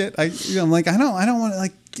get I'm like, I don't want to I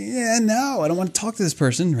don't want to talk to this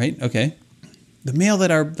person, right? Okay. The mail that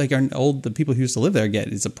the people who used to live there get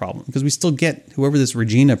is a problem because we still get whoever this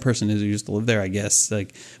Regina person is who used to live there. I guess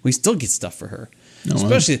we still get stuff for her,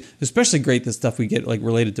 especially great the stuff we get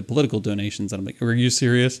related to political donations. And I'm like, are you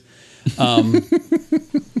serious?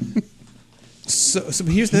 So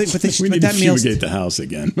here's the thing. We need to fumigate the house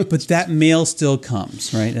again. But that mail still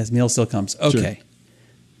comes, right? That mail still comes. Okay. Sure.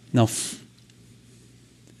 Now,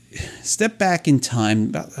 step back in time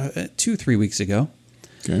about 2-3 weeks ago.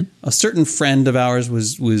 Okay. A certain friend of ours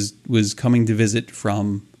was coming to visit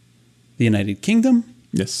from the United Kingdom.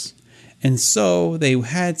 Yes. And so they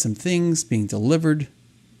had some things being delivered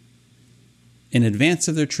in advance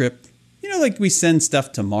of their trip. You know, like we send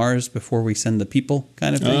stuff to Mars before we send the people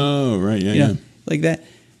kind of thing. Oh, right. Yeah. Like that.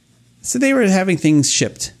 So they were having things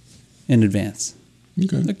shipped in advance.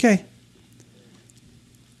 Okay.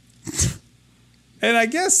 And I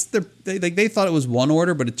guess they thought it was one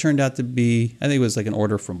order, but it turned out to be, I think it was an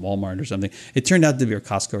order from Walmart or something. It turned out to be, or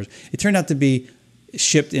Costco. It turned out to be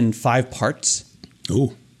shipped in 5 parts.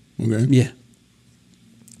 Oh, okay. Yeah.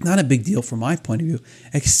 Not a big deal from my point of view,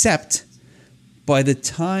 except by the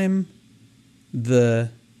time the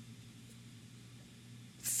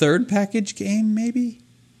third package came, maybe,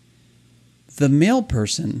 the mail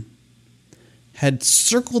person had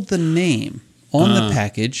circled the name on the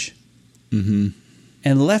package and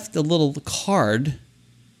left a little card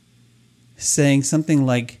saying something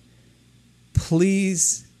like,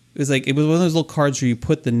 please. It was one of those little cards where you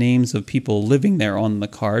put the names of people living there on the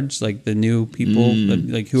cards, like the new people,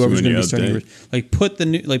 like whoever's going to be starting, like put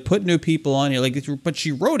new people on here, like. But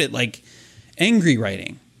she wrote it like angry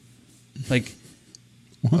writing, like,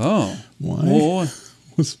 what? Oh, why? Well,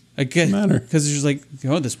 What's I guess matter? because there's like,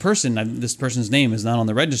 this person's name is not on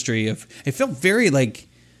the registry. It felt very like,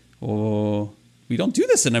 oh, we don't do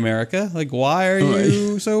this in America. Like, why are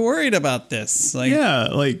you so worried about this? Like, yeah,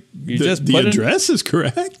 like the address is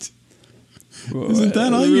correct. Isn't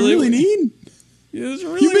that all you really need? It's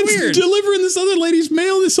really You've been weird. delivering this other lady's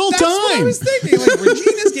mail this whole That's time. what I was thinking. Like,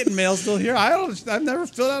 Regina's getting mail still here. I've never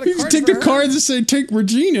filled out a You card. take for the her. cards and say, "Take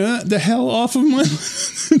Regina the hell off of my."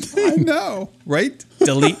 I know, right?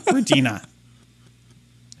 Delete Regina.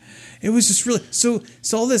 It was just really so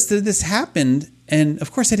all this happened, and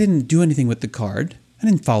of course I didn't do anything with the card. I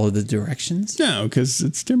didn't follow the directions. No, because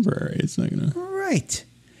it's temporary. It's not gonna. Right.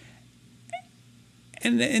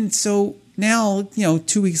 And so now,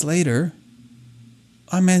 2 weeks later,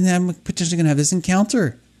 I'm potentially gonna have this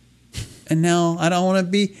encounter, and now I don't want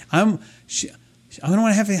to be. I don't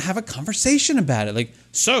want to have a conversation about it. Like,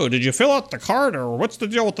 so did you fill out the card, or what's the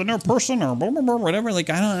deal with the new person, or blah, blah, blah, whatever? Like,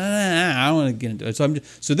 I don't want to get into it.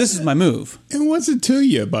 So this is my move. And what's it to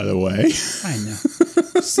you, by the way? I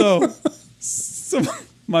know. So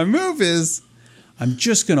my move is, I'm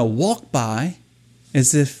just gonna walk by,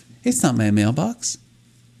 as if it's not my mailbox,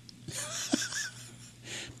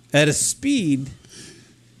 at a speed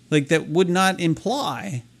like that would not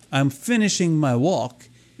imply I'm finishing my walk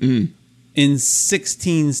in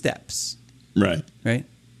 16 steps. Right. Right?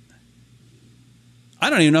 I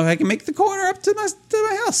don't even know if I can make the corner up to my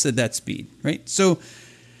house at that speed. Right? So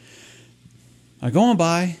I go on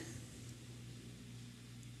by.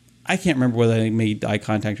 I can't remember whether I made eye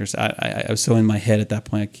contact or I was so in my head at that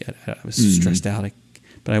point. I was stressed out.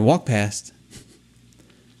 But I walked past,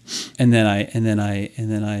 and then I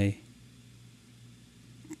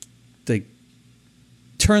like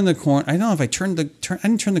turned the corner. I don't know if I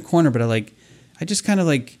didn't turn the corner, but I just kind of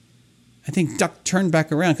like, I think turned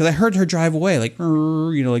back around because I heard her drive away, like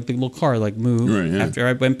like the little car like move after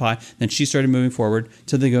I went by. Then she started moving forward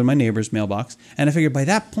till they go to my neighbor's mailbox, and I figured by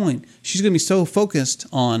that point she's gonna be so focused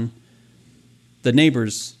on the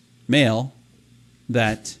neighbor's mail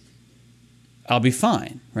that I'll be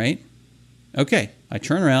fine, right? Okay, I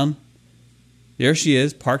turn around. There she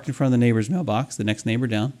is, parked in front of the neighbor's mailbox, the next neighbor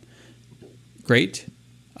down. Great.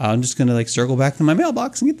 I'm just gonna circle back to my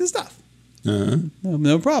mailbox and get this stuff.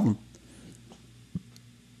 No problem.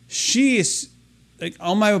 She is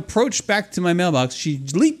on my approach back to my mailbox. She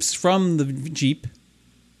leaps from the Jeep,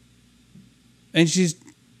 and she's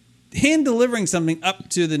hand delivering something up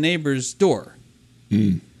to the neighbor's door.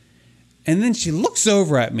 And then she looks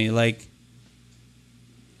over at me like,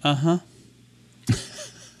 hi,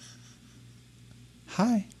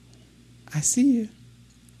 I see you.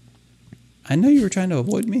 I know you were trying to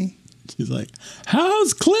avoid me. She's like,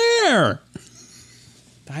 "How's Claire?"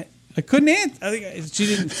 I couldn't answer. She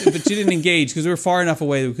didn't engage because we were far enough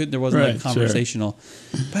away that there wasn't like conversational.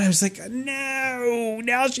 Sure. But I was like, no.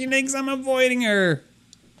 Now she thinks I'm avoiding her,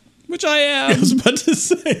 which I am. I was about to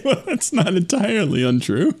say, well, that's not entirely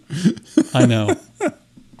untrue. I know.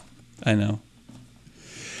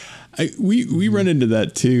 We run into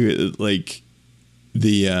that too. Like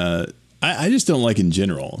I just don't like in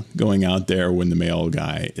general going out there when the mail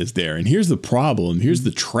guy is there. And here's the problem. Here's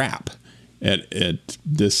the trap. At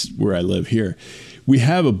this where I live here, we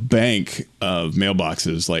have a bank of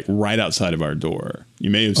mailboxes like right outside of our door. You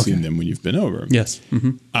may have seen them when you've been over. Yes.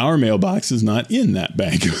 Mm-hmm. Our mailbox is not in that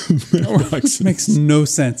bank of mailboxes. Makes no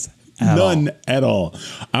sense. None at all.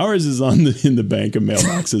 Ours is in the bank of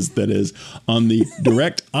mailboxes that is on the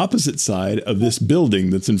direct opposite side of this building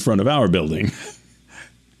that's in front of our building.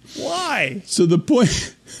 Why? So the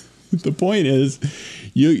point is,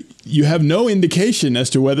 you have no indication as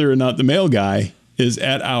to whether or not the mail guy is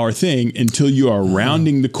at our thing until you are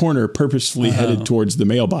rounding the corner purposefully headed towards the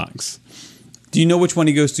mailbox. Do you know which one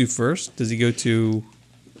he goes to first? Does he go to...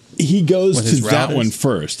 He goes to that one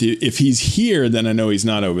first. If he's here, then I know he's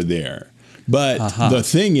not over there. But the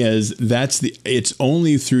thing is, it's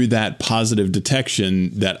only through that positive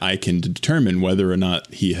detection that I can determine whether or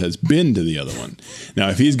not he has been to the other one. Now,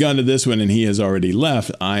 if he's gone to this one and he has already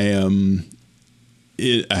left, I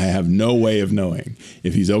have no way of knowing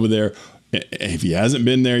if he's over there if he hasn't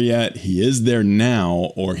been there yet, he is there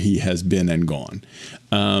now, or he has been and gone.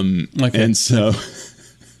 And so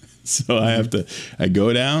I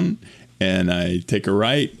go down and I take a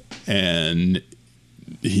right, and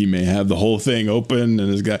he may have the whole thing open,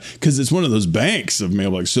 and his guy, because it's one of those banks of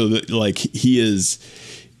mailbox, so that like he is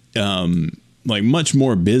like much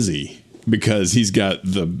more busy because he's got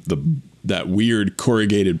that weird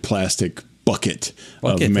corrugated plastic bucket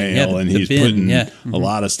of mail, and he's putting a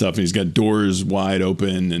lot of stuff, and he's got doors wide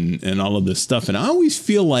open and all of this stuff. And I always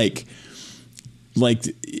feel like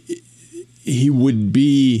he would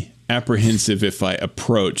be apprehensive if I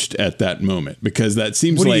approached at that moment, because that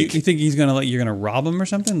seems like you think you're gonna rob him or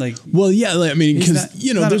something? Like, well, yeah, I mean, because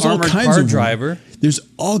there's all kinds of driver. There's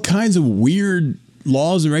all kinds of weird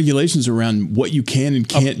laws and regulations around what you can and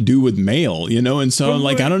can't do with mail, and so I'm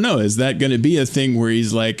like, I don't know, is that going to be a thing where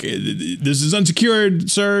he's like, this is unsecured,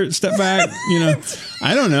 sir, step back,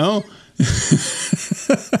 I don't know. I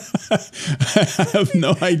have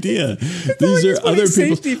no idea. These are other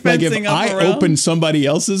people. Like, if I opened somebody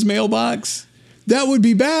else's mailbox, that would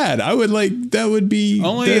be bad. I would that would be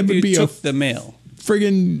only if you took the mail.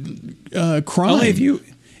 Friggin' crime. Only if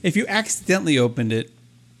you accidentally opened it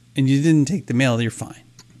and you didn't take the mail, you're fine.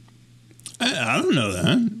 I don't know that.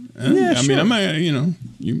 I mean, I might,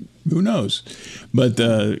 who knows? But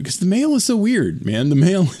because the mail is so weird, man. The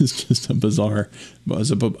mail is just a bizarre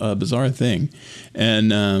thing,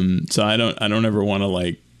 and so I don't ever want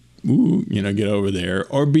to get over there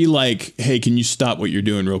or be like, hey, can you stop what you're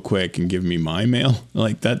doing real quick and give me my mail?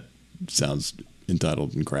 Like, that sounds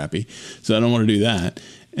entitled and crappy, so I don't want to do that.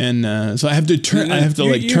 And so I have to turn. I have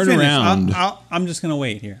to turn around. I'm just gonna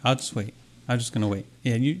wait here. I'll just wait. I'm just gonna wait.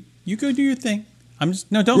 Yeah, you go do your thing.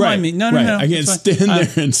 Don't mind me. No. I can't stand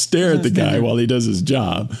there and stare at the guy while he does his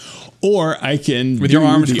job, or I can with your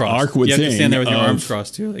arms crossed. Awkward you have thing to stand there with your arms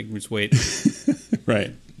crossed too. Like, just wait.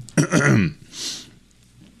 Right.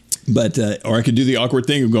 But or I could do the awkward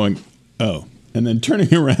thing of going, oh, and then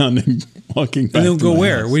turning around and walking back. And then go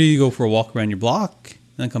where? House. Where do you go for a walk around your block and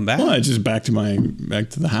then come back? Well, I just back to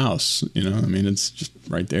the house. I mean, it's just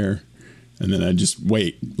right there, and then I just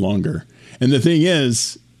wait longer. And the thing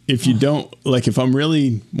is, if you don't, if I'm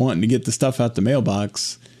really wanting to get the stuff out the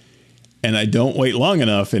mailbox and I don't wait long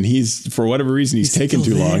enough, and he's, for whatever reason, he's taking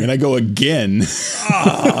too long, and I go again.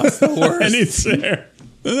 Oh, that's the worst. And he's there.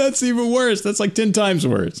 That's even worse. That's like 10 times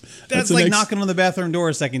worse. That's like knocking on the bathroom door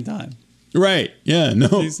a second time. Right. Yeah.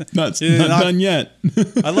 No, not done yet.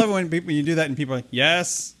 I love it when you do that and people are like,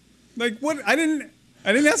 yes. Like, what? I didn't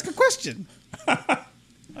ask a question.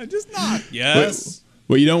 I just knocked. Yes.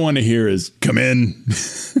 What you don't want to hear is, come in.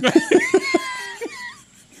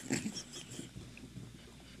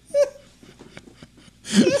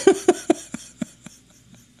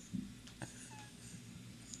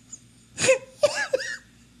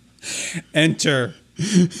 Enter.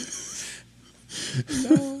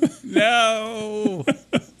 No.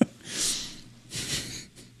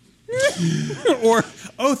 Or,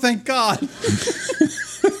 oh, thank God.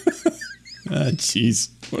 Jeez.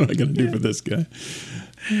 What am I going to do for this guy?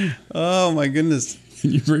 Oh, my goodness.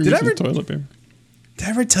 Can you bring me some toilet paper? Did I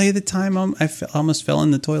ever tell you the time I almost fell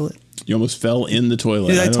in the toilet? You almost fell in the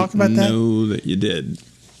toilet. Did I talk about that? I know that you did.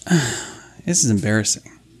 This is embarrassing.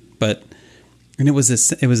 And it was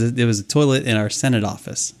a toilet in our Senate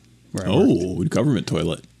office. Government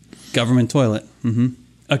toilet. Government toilet. Mm-hmm.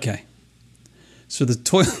 Okay. So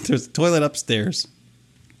there's a toilet upstairs,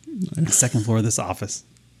 on the second floor of this office,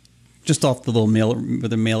 just off the little mail where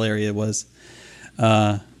the mail area was,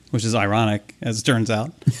 which is ironic as it turns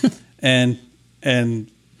out, and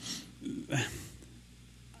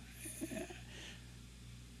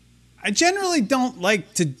I generally don't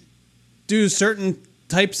like to do certain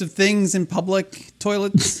types of things in public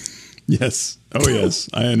toilets. Yes. Oh, yes.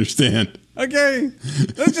 I understand. Okay.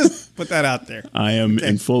 Let's just put that out there. I am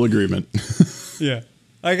in full agreement. Yeah.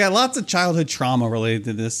 I got lots of childhood trauma related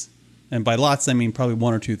to this. And by lots, I mean probably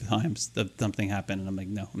 1 or 2 times that something happened. And I'm like,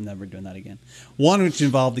 no, I'm never doing that again. One which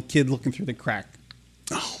involved a kid looking through the crack.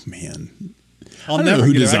 Oh, man. I don't know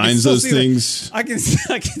who designs those things. I can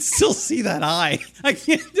still see that eye. I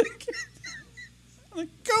can't. I'm like,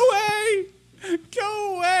 go away.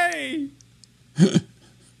 Go away.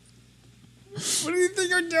 What do you think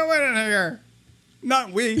you're doing in here?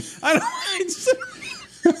 Not we.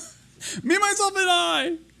 Me, myself, and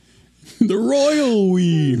I. The royal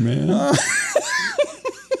we, man.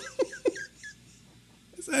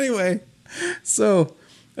 Anyway,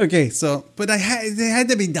 but they had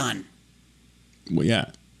to be done. Well,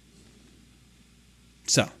 yeah.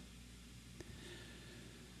 So,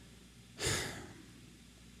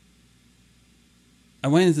 I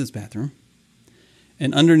went into this bathroom.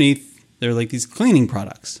 And underneath, there are like these cleaning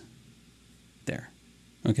products there.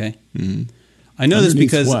 Okay? Mm-hmm. I know Underneath this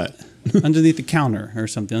because what? underneath the counter or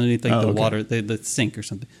something, underneath like the okay. water, the sink or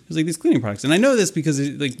something. There's like these cleaning products. And I know this because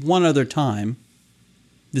like one other time,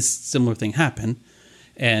 this similar thing happened.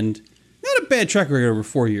 And not a bad track record over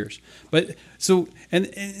 4 years. But so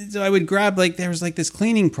I would grab like, there was like this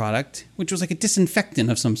cleaning product, which was like a disinfectant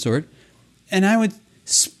of some sort. And I would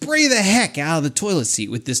spray the heck out of the toilet seat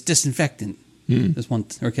with this disinfectant. This one,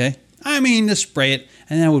 okay? I mean, just spray it.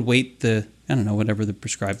 And then I would wait whatever the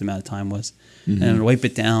prescribed amount of time was. And I'd wipe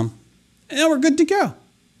it down. And then we're good to go.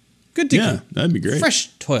 Good to go. Yeah, that'd be great. Fresh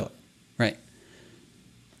toilet. Right.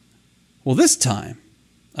 Well, this time,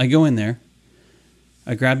 I go in there.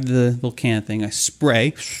 I grab the little can thing. I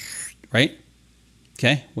spray. Right?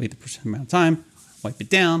 Okay. Wait the amount of time. Wipe it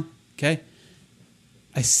down. Okay.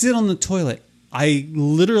 I sit on the toilet. I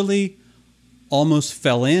literally almost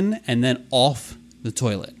fell in and then off the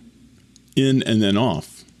toilet. In and then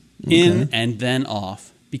off. Okay. In and then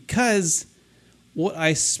off. Because what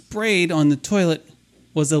I sprayed on the toilet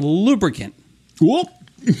was a lubricant. Whoop.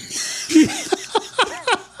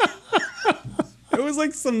 It was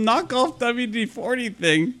like some knockoff WD-40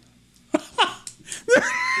 thing. The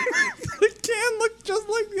can looked just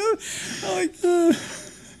like the other. I'm like,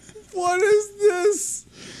 what is this?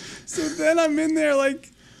 So then I'm in there like,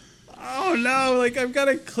 oh no, like I've got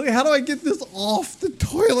to clean. How do I get this off the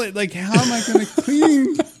toilet? Like, how am I going to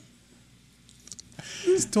clean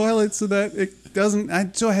this toilet so that it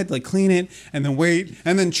doesn't? So I had to like clean it and then wait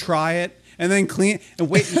and then try it and then clean it and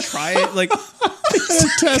wait and try it. Like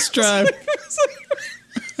Test drive.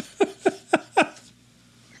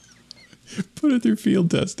 Put it through field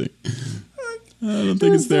testing. I don't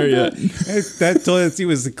think it's there yet. That toilet seat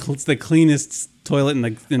was the cleanest toilet in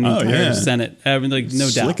the entire Senate. I mean, like, no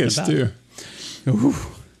doubt Slickest about too. it. Ooh,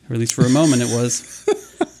 or at least for a moment it was.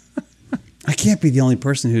 I can't be the only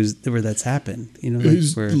person where that's happened. You know, like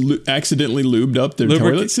Who's accidentally lubed up their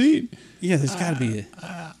toilet seat? Yeah, there's got to be.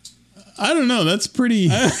 I don't know. That's pretty.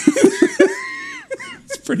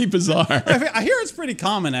 It's pretty bizarre. I hear it's pretty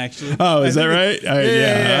common, actually. Oh, is that right?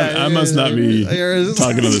 I must not be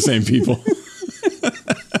talking to the same people.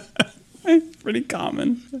 Pretty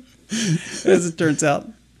common, as it turns out.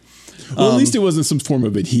 Well, at least it wasn't some form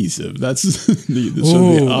of adhesive. That's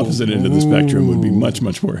the opposite end of the spectrum would be much,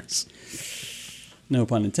 much worse. No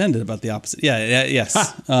pun intended about the opposite. Yes.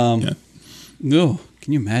 No,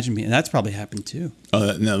 can you imagine me? And that's probably happened too.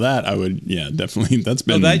 Now that I would, definitely. That's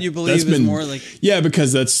been that you believe is more like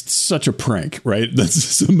because that's such a prank, right? That's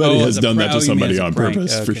somebody has done that to somebody on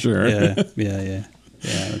purpose for sure. Yeah,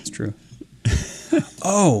 that's true.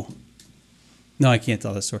 No, I can't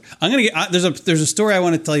tell this story. I'm gonna get. There's a story I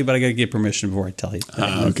want to tell you, but I got to get permission before I tell you.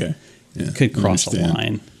 Okay. It could cross a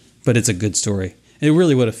line, but it's a good story. It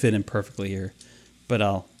really would have fit in perfectly here, but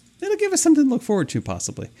it'll give us something to look forward to,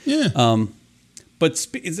 possibly. Yeah. But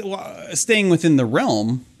staying within the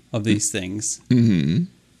realm of these things.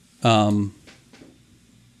 Mm-hmm.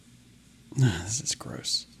 This is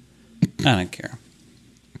gross. I don't care.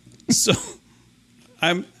 So,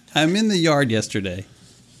 I'm in the yard yesterday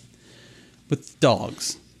with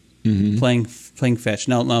dogs playing fetch.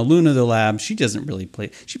 Now Luna the lab, she doesn't really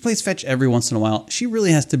play. She plays fetch every once in a while. She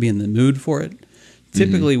really has to be in the mood for it.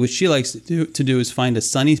 Typically, what she likes to do is find a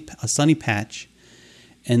sunny patch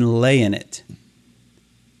and lay in it.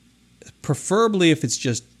 Preferably if it's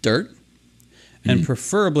just dirt, and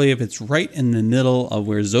preferably if it's right in the middle of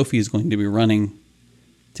where Sophie is going to be running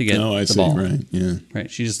to get the ball. Right, yeah.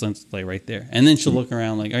 Right, she just lets it play right there. And then she'll look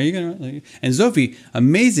around like, are you going to... And Sophie,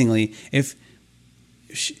 amazingly, if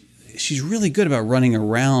she's really good about running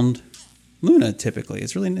around Luna, typically.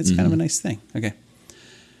 It's kind of a nice thing. Okay.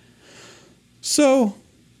 So,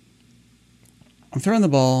 I'm throwing the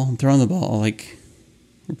ball, like,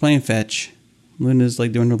 we're playing fetch. Luna's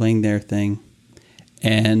like doing her laying there thing.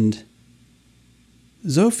 And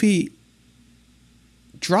Sophie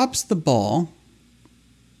drops the ball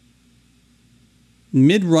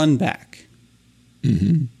mid-run back.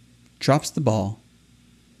 Mm-hmm. Drops the ball.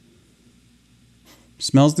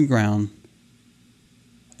 Smells the ground.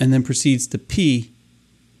 And then proceeds to pee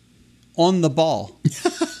on the ball.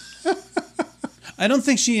 I don't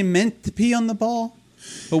think she meant to pee on the ball.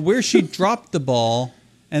 But where she dropped the ball...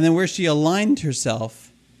 And then where she aligned herself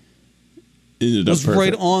was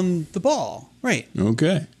right on the ball. Right.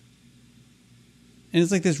 Okay. And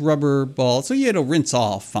it's like this rubber ball. So it'll rinse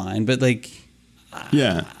off fine. But like...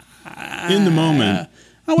 Yeah. In the moment.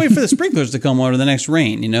 I'll wait for the sprinklers to come over the next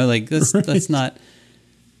rain. You know, like that's not...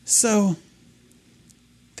 So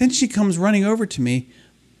then she comes running over to me,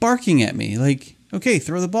 barking at me. Like, okay,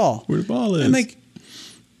 throw the ball. Where the ball is. I'm like,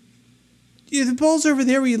 the ball's over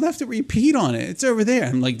there where you left it, where you peed on it. It's over there.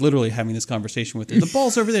 I'm like literally having this conversation with her. The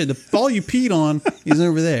ball's over there. The ball you peed on is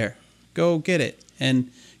over there. Go get it.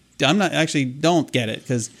 And I'm not actually, don't get it.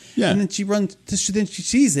 And then she runs, then she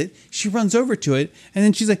sees it. She runs over to it. And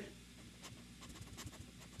then she's like,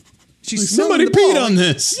 somebody peed on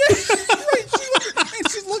this. Yeah, right.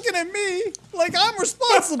 She's looking at me like I'm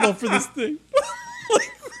responsible for this thing.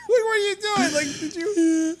 What are you doing? Like, did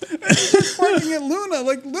you? And she's barking at Luna.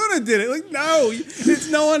 Like, Luna did it. Like, no, it's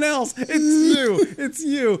no one else. It's you. It's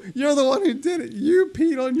you. You're the one who did it. You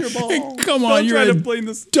peed on your ball. Hey, come on, you're a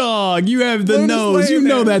dog. You have the nose. You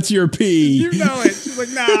know that's your pee. You know it. She's like,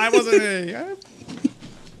 nah, it wasn't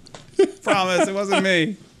me. Promise, it wasn't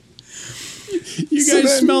me. You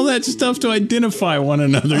guys smell that stuff to identify one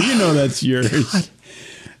another. You know that's yours. God.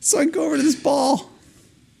 So I go over to this ball.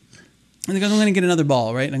 And I go, I'm going to get another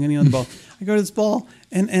ball, right? I'm going to get another ball. I go to this ball,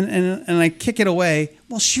 and I kick it away.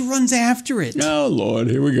 Well, she runs after it. Oh, Lord,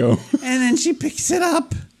 here we go. And then she picks it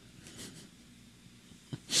up.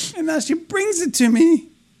 And now she brings it to me.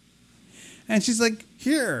 And she's like,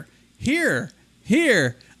 here. I'm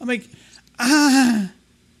like,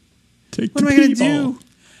 Take what am I going to do?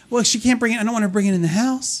 Well, she can't bring it. I don't want her to bring it in the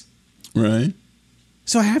house. Right.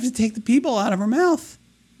 So I have to take the pee ball out of her mouth.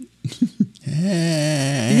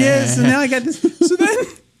 Yeah, so now I got this. So then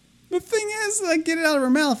the thing is, I get it out of her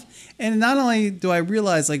mouth, and not only do I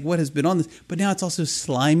realize like what has been on this, but now it's also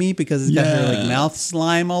slimy because it's got her like mouth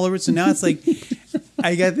slime all over it. So now it's like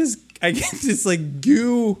I get this like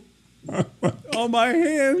goo on my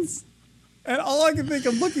hands, and all I can think,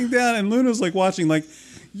 I'm looking down, and Luna's like watching, like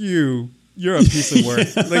you're a piece of work.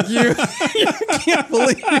 Like you can't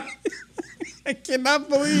believe it. I cannot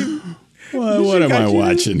believe. Well, what am I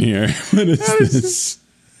watching here? What is this?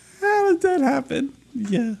 How did that happen?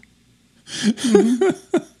 Yeah. Mm-hmm.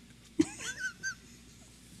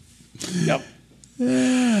 Yep.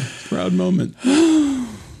 Yeah. Proud moment.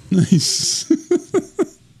 Nice.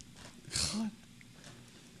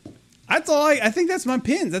 That's all. I think that's my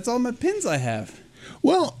pins. That's all my pins I have.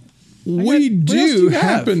 Well, we do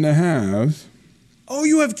happen to have. Oh,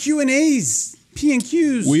 you have Q&As. P and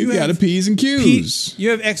Qs. We've got a P's and Q's.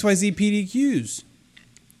 You have XYZ PDQs,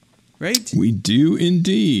 right? We do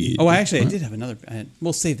indeed. Oh, actually, I did have another.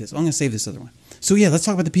 We'll save this. I'm going to save this other one. So yeah, let's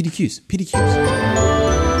talk about the PDQs.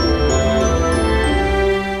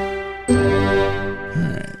 All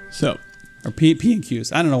right. So, or P and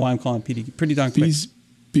Qs. I don't know why I'm calling it PDQ. Pretty darn quick.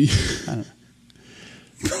 I don't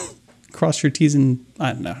know. Cross your T's and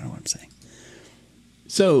I don't know what I'm saying.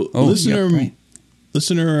 So,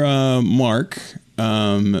 Listener Mark,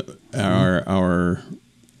 our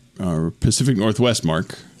Pacific Northwest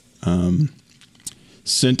Mark,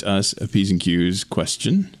 sent us a P's and Q's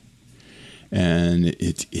question, and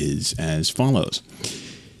it is as follows.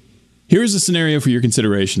 Here is a scenario for your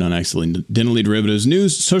consideration on Accidentally Derivatives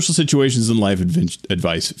News Social Situations and Life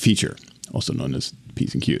Advice feature, also known as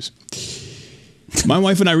P's and Q's. My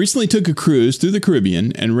wife and I recently took a cruise through the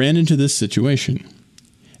Caribbean and ran into this situation.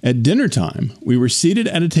 At dinner time, we were seated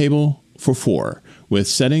at a table for 4, with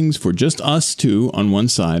settings for just us 2 on one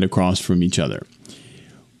side across from each other.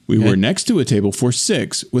 We were next to a table for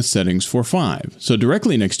 6, with settings for 5. So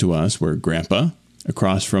directly next to us were Grandpa,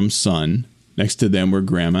 across from Son. Next to them were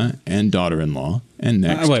Grandma and daughter-in-law, and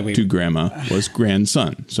next to Grandma was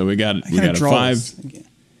grandson. So we got a 5.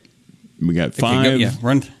 We got 5.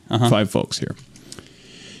 5 folks here.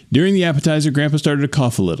 During the appetizer, Grandpa started to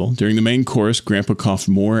cough a little. During the main course, Grandpa coughed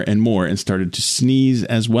more and started to sneeze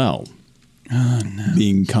as well. Oh, no.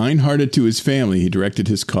 Being kind-hearted to his family, he directed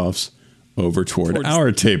his coughs over towards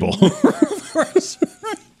our table.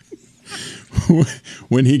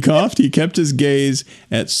 When he coughed, he kept his gaze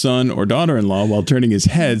at son or daughter-in-law while turning his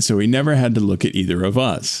head, so he never had to look at either of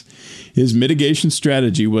us. His mitigation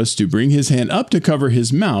strategy was to bring his hand up to cover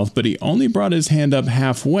his mouth, but he only brought his hand up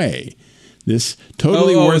halfway. This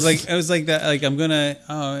totally worth. It was like that. Like I'm gonna.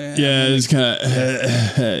 Oh yeah. Yeah, it's kind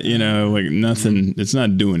of, like nothing. It's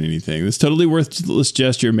not doing anything. This totally worthless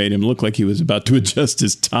gesture made him look like he was about to adjust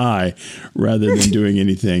his tie, rather than doing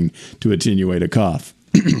anything to attenuate a cough.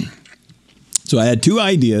 So I had 2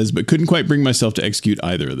 ideas, but couldn't quite bring myself to execute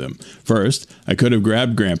either of them. First, I could have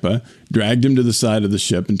grabbed Grandpa, dragged him to the side of the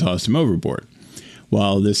ship, and tossed him overboard.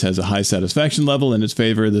 While this has a high satisfaction level in its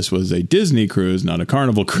favor, this was a Disney cruise, not a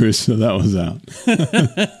Carnival cruise, so that was out.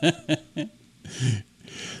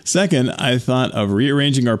 Second, I thought of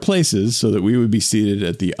rearranging our places so that we would be seated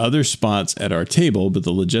at the other spots at our table, but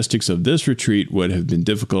the logistics of this retreat would have been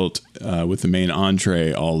difficult with the main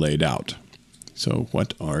entree all laid out. So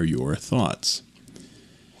what are your thoughts?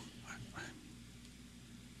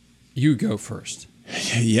 You go first.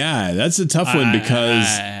 Yeah, that's a tough one because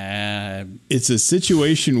it's a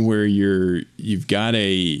situation where you've got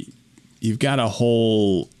a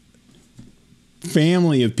whole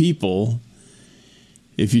family of people.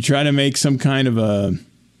 If you try to make some kind of a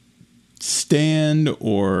stand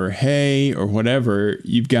or hey or whatever,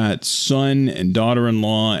 you've got son and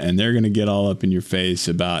daughter-in-law, and they're going to get all up in your face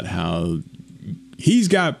about how he's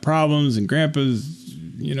got problems and grandpa's,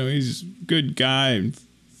 he's a good guy and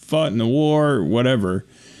fought in the war or whatever.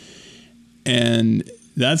 And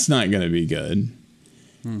that's not going to be good.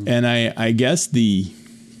 And I guess the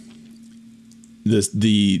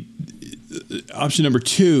option number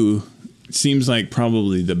 2 seems like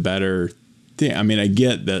probably the better thing. I mean, I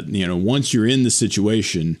get that, once you're in the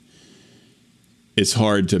situation, it's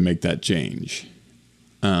hard to make that change.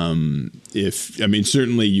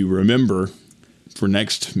 Certainly you remember for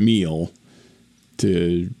next meal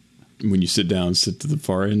when you sit down, sit to the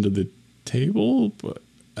far end of the table. But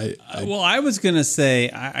I was going to say,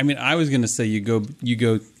 you go,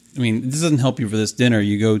 this doesn't help you for this dinner.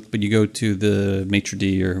 You go to the maitre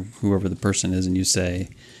d' or whoever the person is, and you say,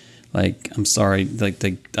 like, I'm sorry, like,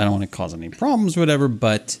 I don't want to cause any problems or whatever,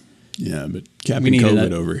 but... Yeah, but Captain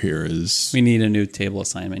COVID over here is... We need a new table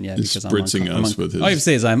assignment, because spritzing us with his... All you have to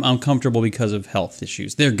say is I'm uncomfortable because of health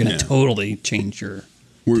issues. They're going to totally change your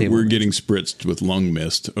table. We're getting spritzed with lung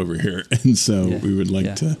mist over here, and so we would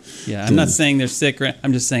like to... Yeah, I'm not saying they're sick.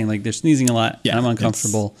 I'm just saying, like, they're sneezing a lot, and I'm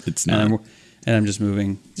uncomfortable. It's not... And I'm just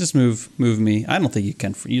moving. Just move me. I don't think you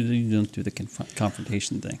can. You don't do the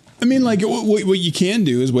confrontation thing. I mean, like, what you can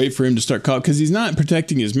do is wait for him to start coughing, because he's not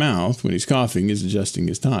protecting his mouth when he's coughing. He's adjusting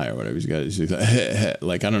his tie or whatever. He's got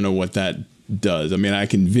like, I don't know what that does. I mean, I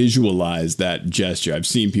can visualize that gesture. I've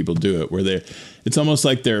seen people do it where it's almost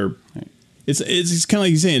like they're. It's kind of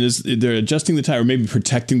like he's saying they're adjusting the tie or maybe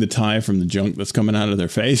protecting the tie from the junk that's coming out of their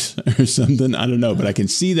face or something. I don't know, but I can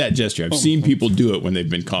see that gesture. I've seen people do it when they've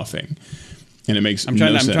been coughing. And it makes I'm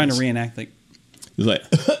trying to reenact it's like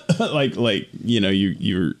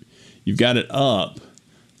you've got it up,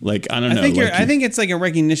 like I don't know. I think it's like a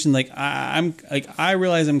recognition. Like I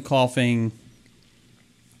realize I'm coughing.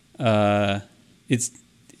 It's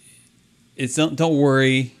don't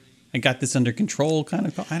worry, I got this under control. Kind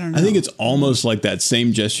of. I don't know. I think it's almost like that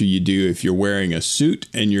same gesture you do if you're wearing a suit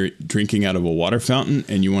and you're drinking out of a water fountain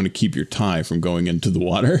and you want to keep your tie from going into the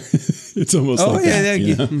water. It's almost like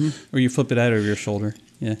that. Or you flip it out over your shoulder.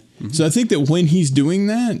 Yeah. Mm-hmm. So I think that when he's doing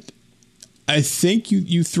that, I think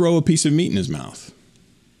you throw a piece of meat in his mouth.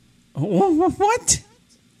 What?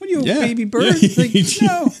 What are you, a baby bird? Like,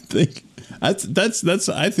 no. I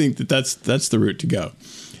think that's the route to go.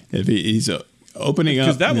 If he's opening up,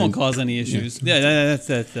 because that won't cause any issues. Yeah,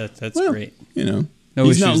 that's great. No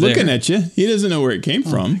he's not looking at you. He doesn't know where it came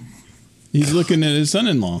from. He's looking at his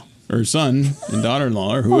son-in-law or son and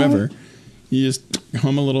daughter-in-law or whoever. You just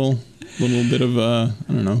hum a little bit of I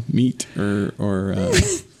don't know, meat or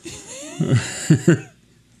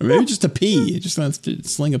maybe just a pea. You just want to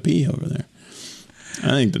sling a pea over there.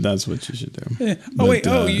 I think that's what you should do. Yeah.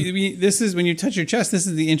 This is when you touch your chest. This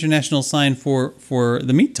is the international sign for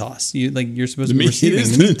the meat toss. You're supposed to be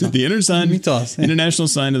receiving the meat toss. The meat toss. International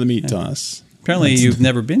sign of the meat toss. Apparently, you've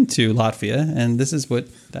never been to Latvia, and this is what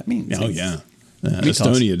that means. Oh yeah.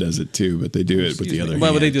 Estonia does it too, but they do it with the other hand.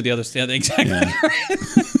 Well, they do the other stand. Exactly. Yeah.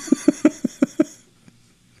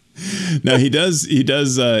 Now he does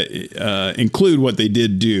include what they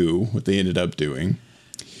did do, what they ended up doing.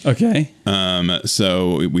 Okay.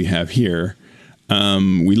 So we have here,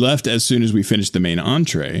 we left as soon as we finished the main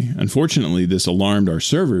entree. Unfortunately, this alarmed our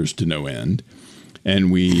servers to no end,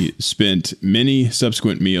 and we spent many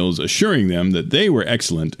subsequent meals assuring them that they were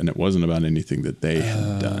excellent and it wasn't about anything that they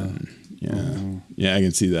had done. Yeah, I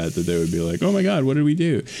can see that they would be like, "Oh my God, what did we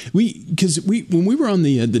do?" Because when we were on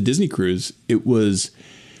the Disney cruise, it was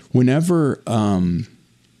whenever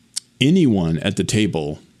anyone at the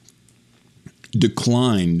table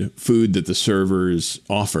declined food that the servers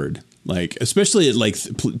offered, like especially at like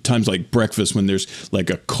times like breakfast when there's like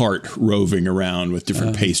a cart roving around with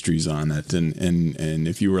different pastries on it, and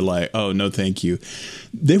if you were like, "Oh no, thank you,"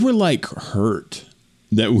 they were like hurt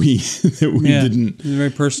that we didn't. It's very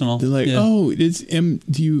personal. They're like, "Oh,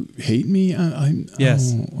 do you hate me?"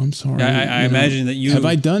 Yes. Oh, I'm sorry. I imagine that you have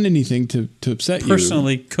I done anything to upset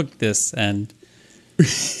personally cooked this and.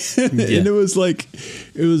 And it was like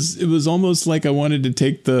it was almost like I wanted to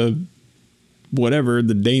take the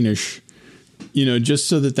Danish, just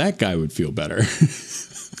so that guy would feel better.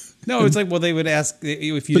 No, it's like, well, they would ask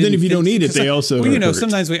if you. But then if you don't eat it, they also. Well,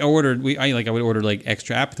 sometimes I would order like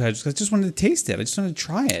extra appetizers because I just wanted to taste it. I just wanted to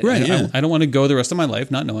try it. Right. I don't want to go the rest of my life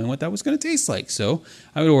not knowing what that was going to taste like. So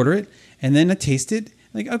I would order it, and then I taste it.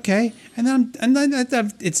 Like, okay, and then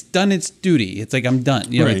it's done its duty. It's like I'm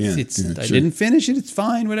done. You know, Right, I didn't finish it. It's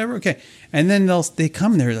fine, whatever. Okay, and then they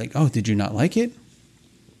come. They're like, oh, did you not like it?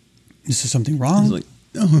 Is there something wrong? Like,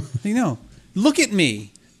 no. Like, no. Look at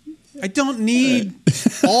me. I don't need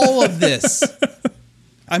all of this.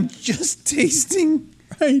 I'm just tasting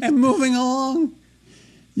and moving along.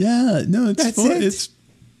 Yeah, no, it's That's fun. it. It's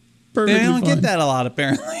perfectly They don't fine. get that a lot,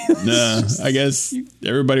 apparently. No, I guess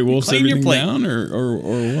everybody wolfs clean your everything plate. down, or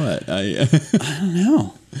what? I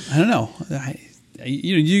don't know.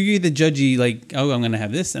 You get the judgy, like, oh, I'm going to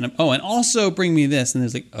have this, and and also bring me this, and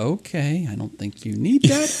there's like, okay, I don't think you need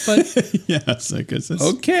that, but yes, I guess that's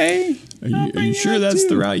okay. Are you sure that's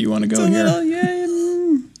the route you want to go here?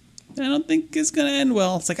 I don't think it's going to end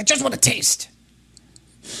well. It's like, I just want to taste.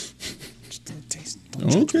 Just want to taste.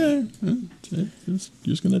 Okay,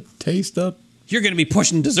 just gonna taste up. You're going to be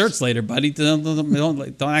pushing desserts later, buddy.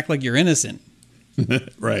 Don't act like you're innocent.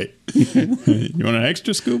 Right. You want an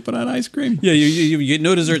extra scoop of that ice cream? Yeah, you get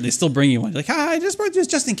no dessert. They still bring you one. Like, I just brought this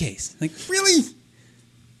just in case. Like, really?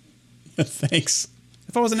 Thanks.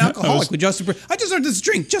 If I was an alcoholic, I just ordered this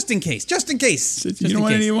drink just in case. Just in case. You don't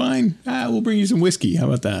want any wine? We'll bring you some whiskey. How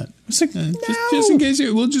about that? Like, just in case.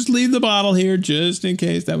 We'll just leave the bottle here just in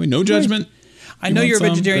case. That way, no judgment. I know you're a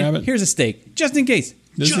vegetarian. Here's a steak. Just in case.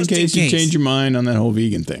 Just in case you change your mind on that whole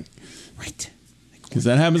vegan thing. Right. Because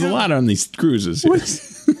that happens a lot on these cruises.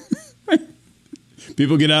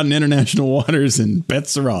 People get out in international waters and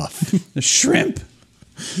bets are off. The shrimp.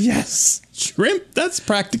 Yes. Shrimp? That's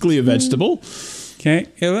practically a vegetable. Okay.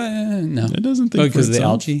 No. It doesn't think because of the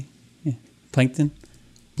itself. algae? Yeah. Plankton?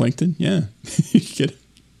 Plankton, yeah. You get it.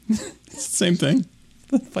 It's the same thing.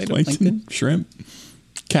 Plankton. Shrimp,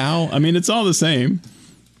 cow. I mean, it's all the same.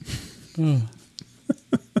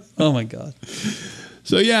 Oh, my God.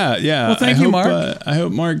 So yeah. Well, thank you, Mark. I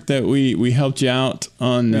hope, Mark, that we helped you out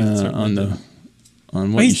on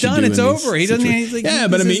what he's you should done. do It's in over. He doesn't. situations. Like, yeah,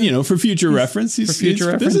 but I mean, for future reference, this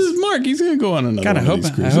is Mark. He's going to go on another. God,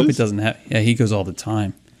 I hope it doesn't have. Yeah, he goes all the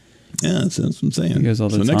time. Yeah, that's what I'm saying. He goes all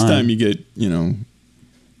the time. So next time you get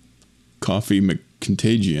Coffee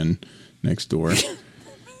McContagion next door,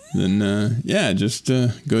 then just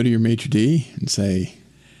go to your maitre d' and say,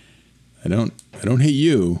 I don't hate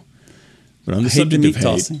you, but I'm the subject of hate.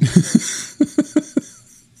 Tossing.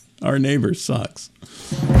 Our neighbor sucks.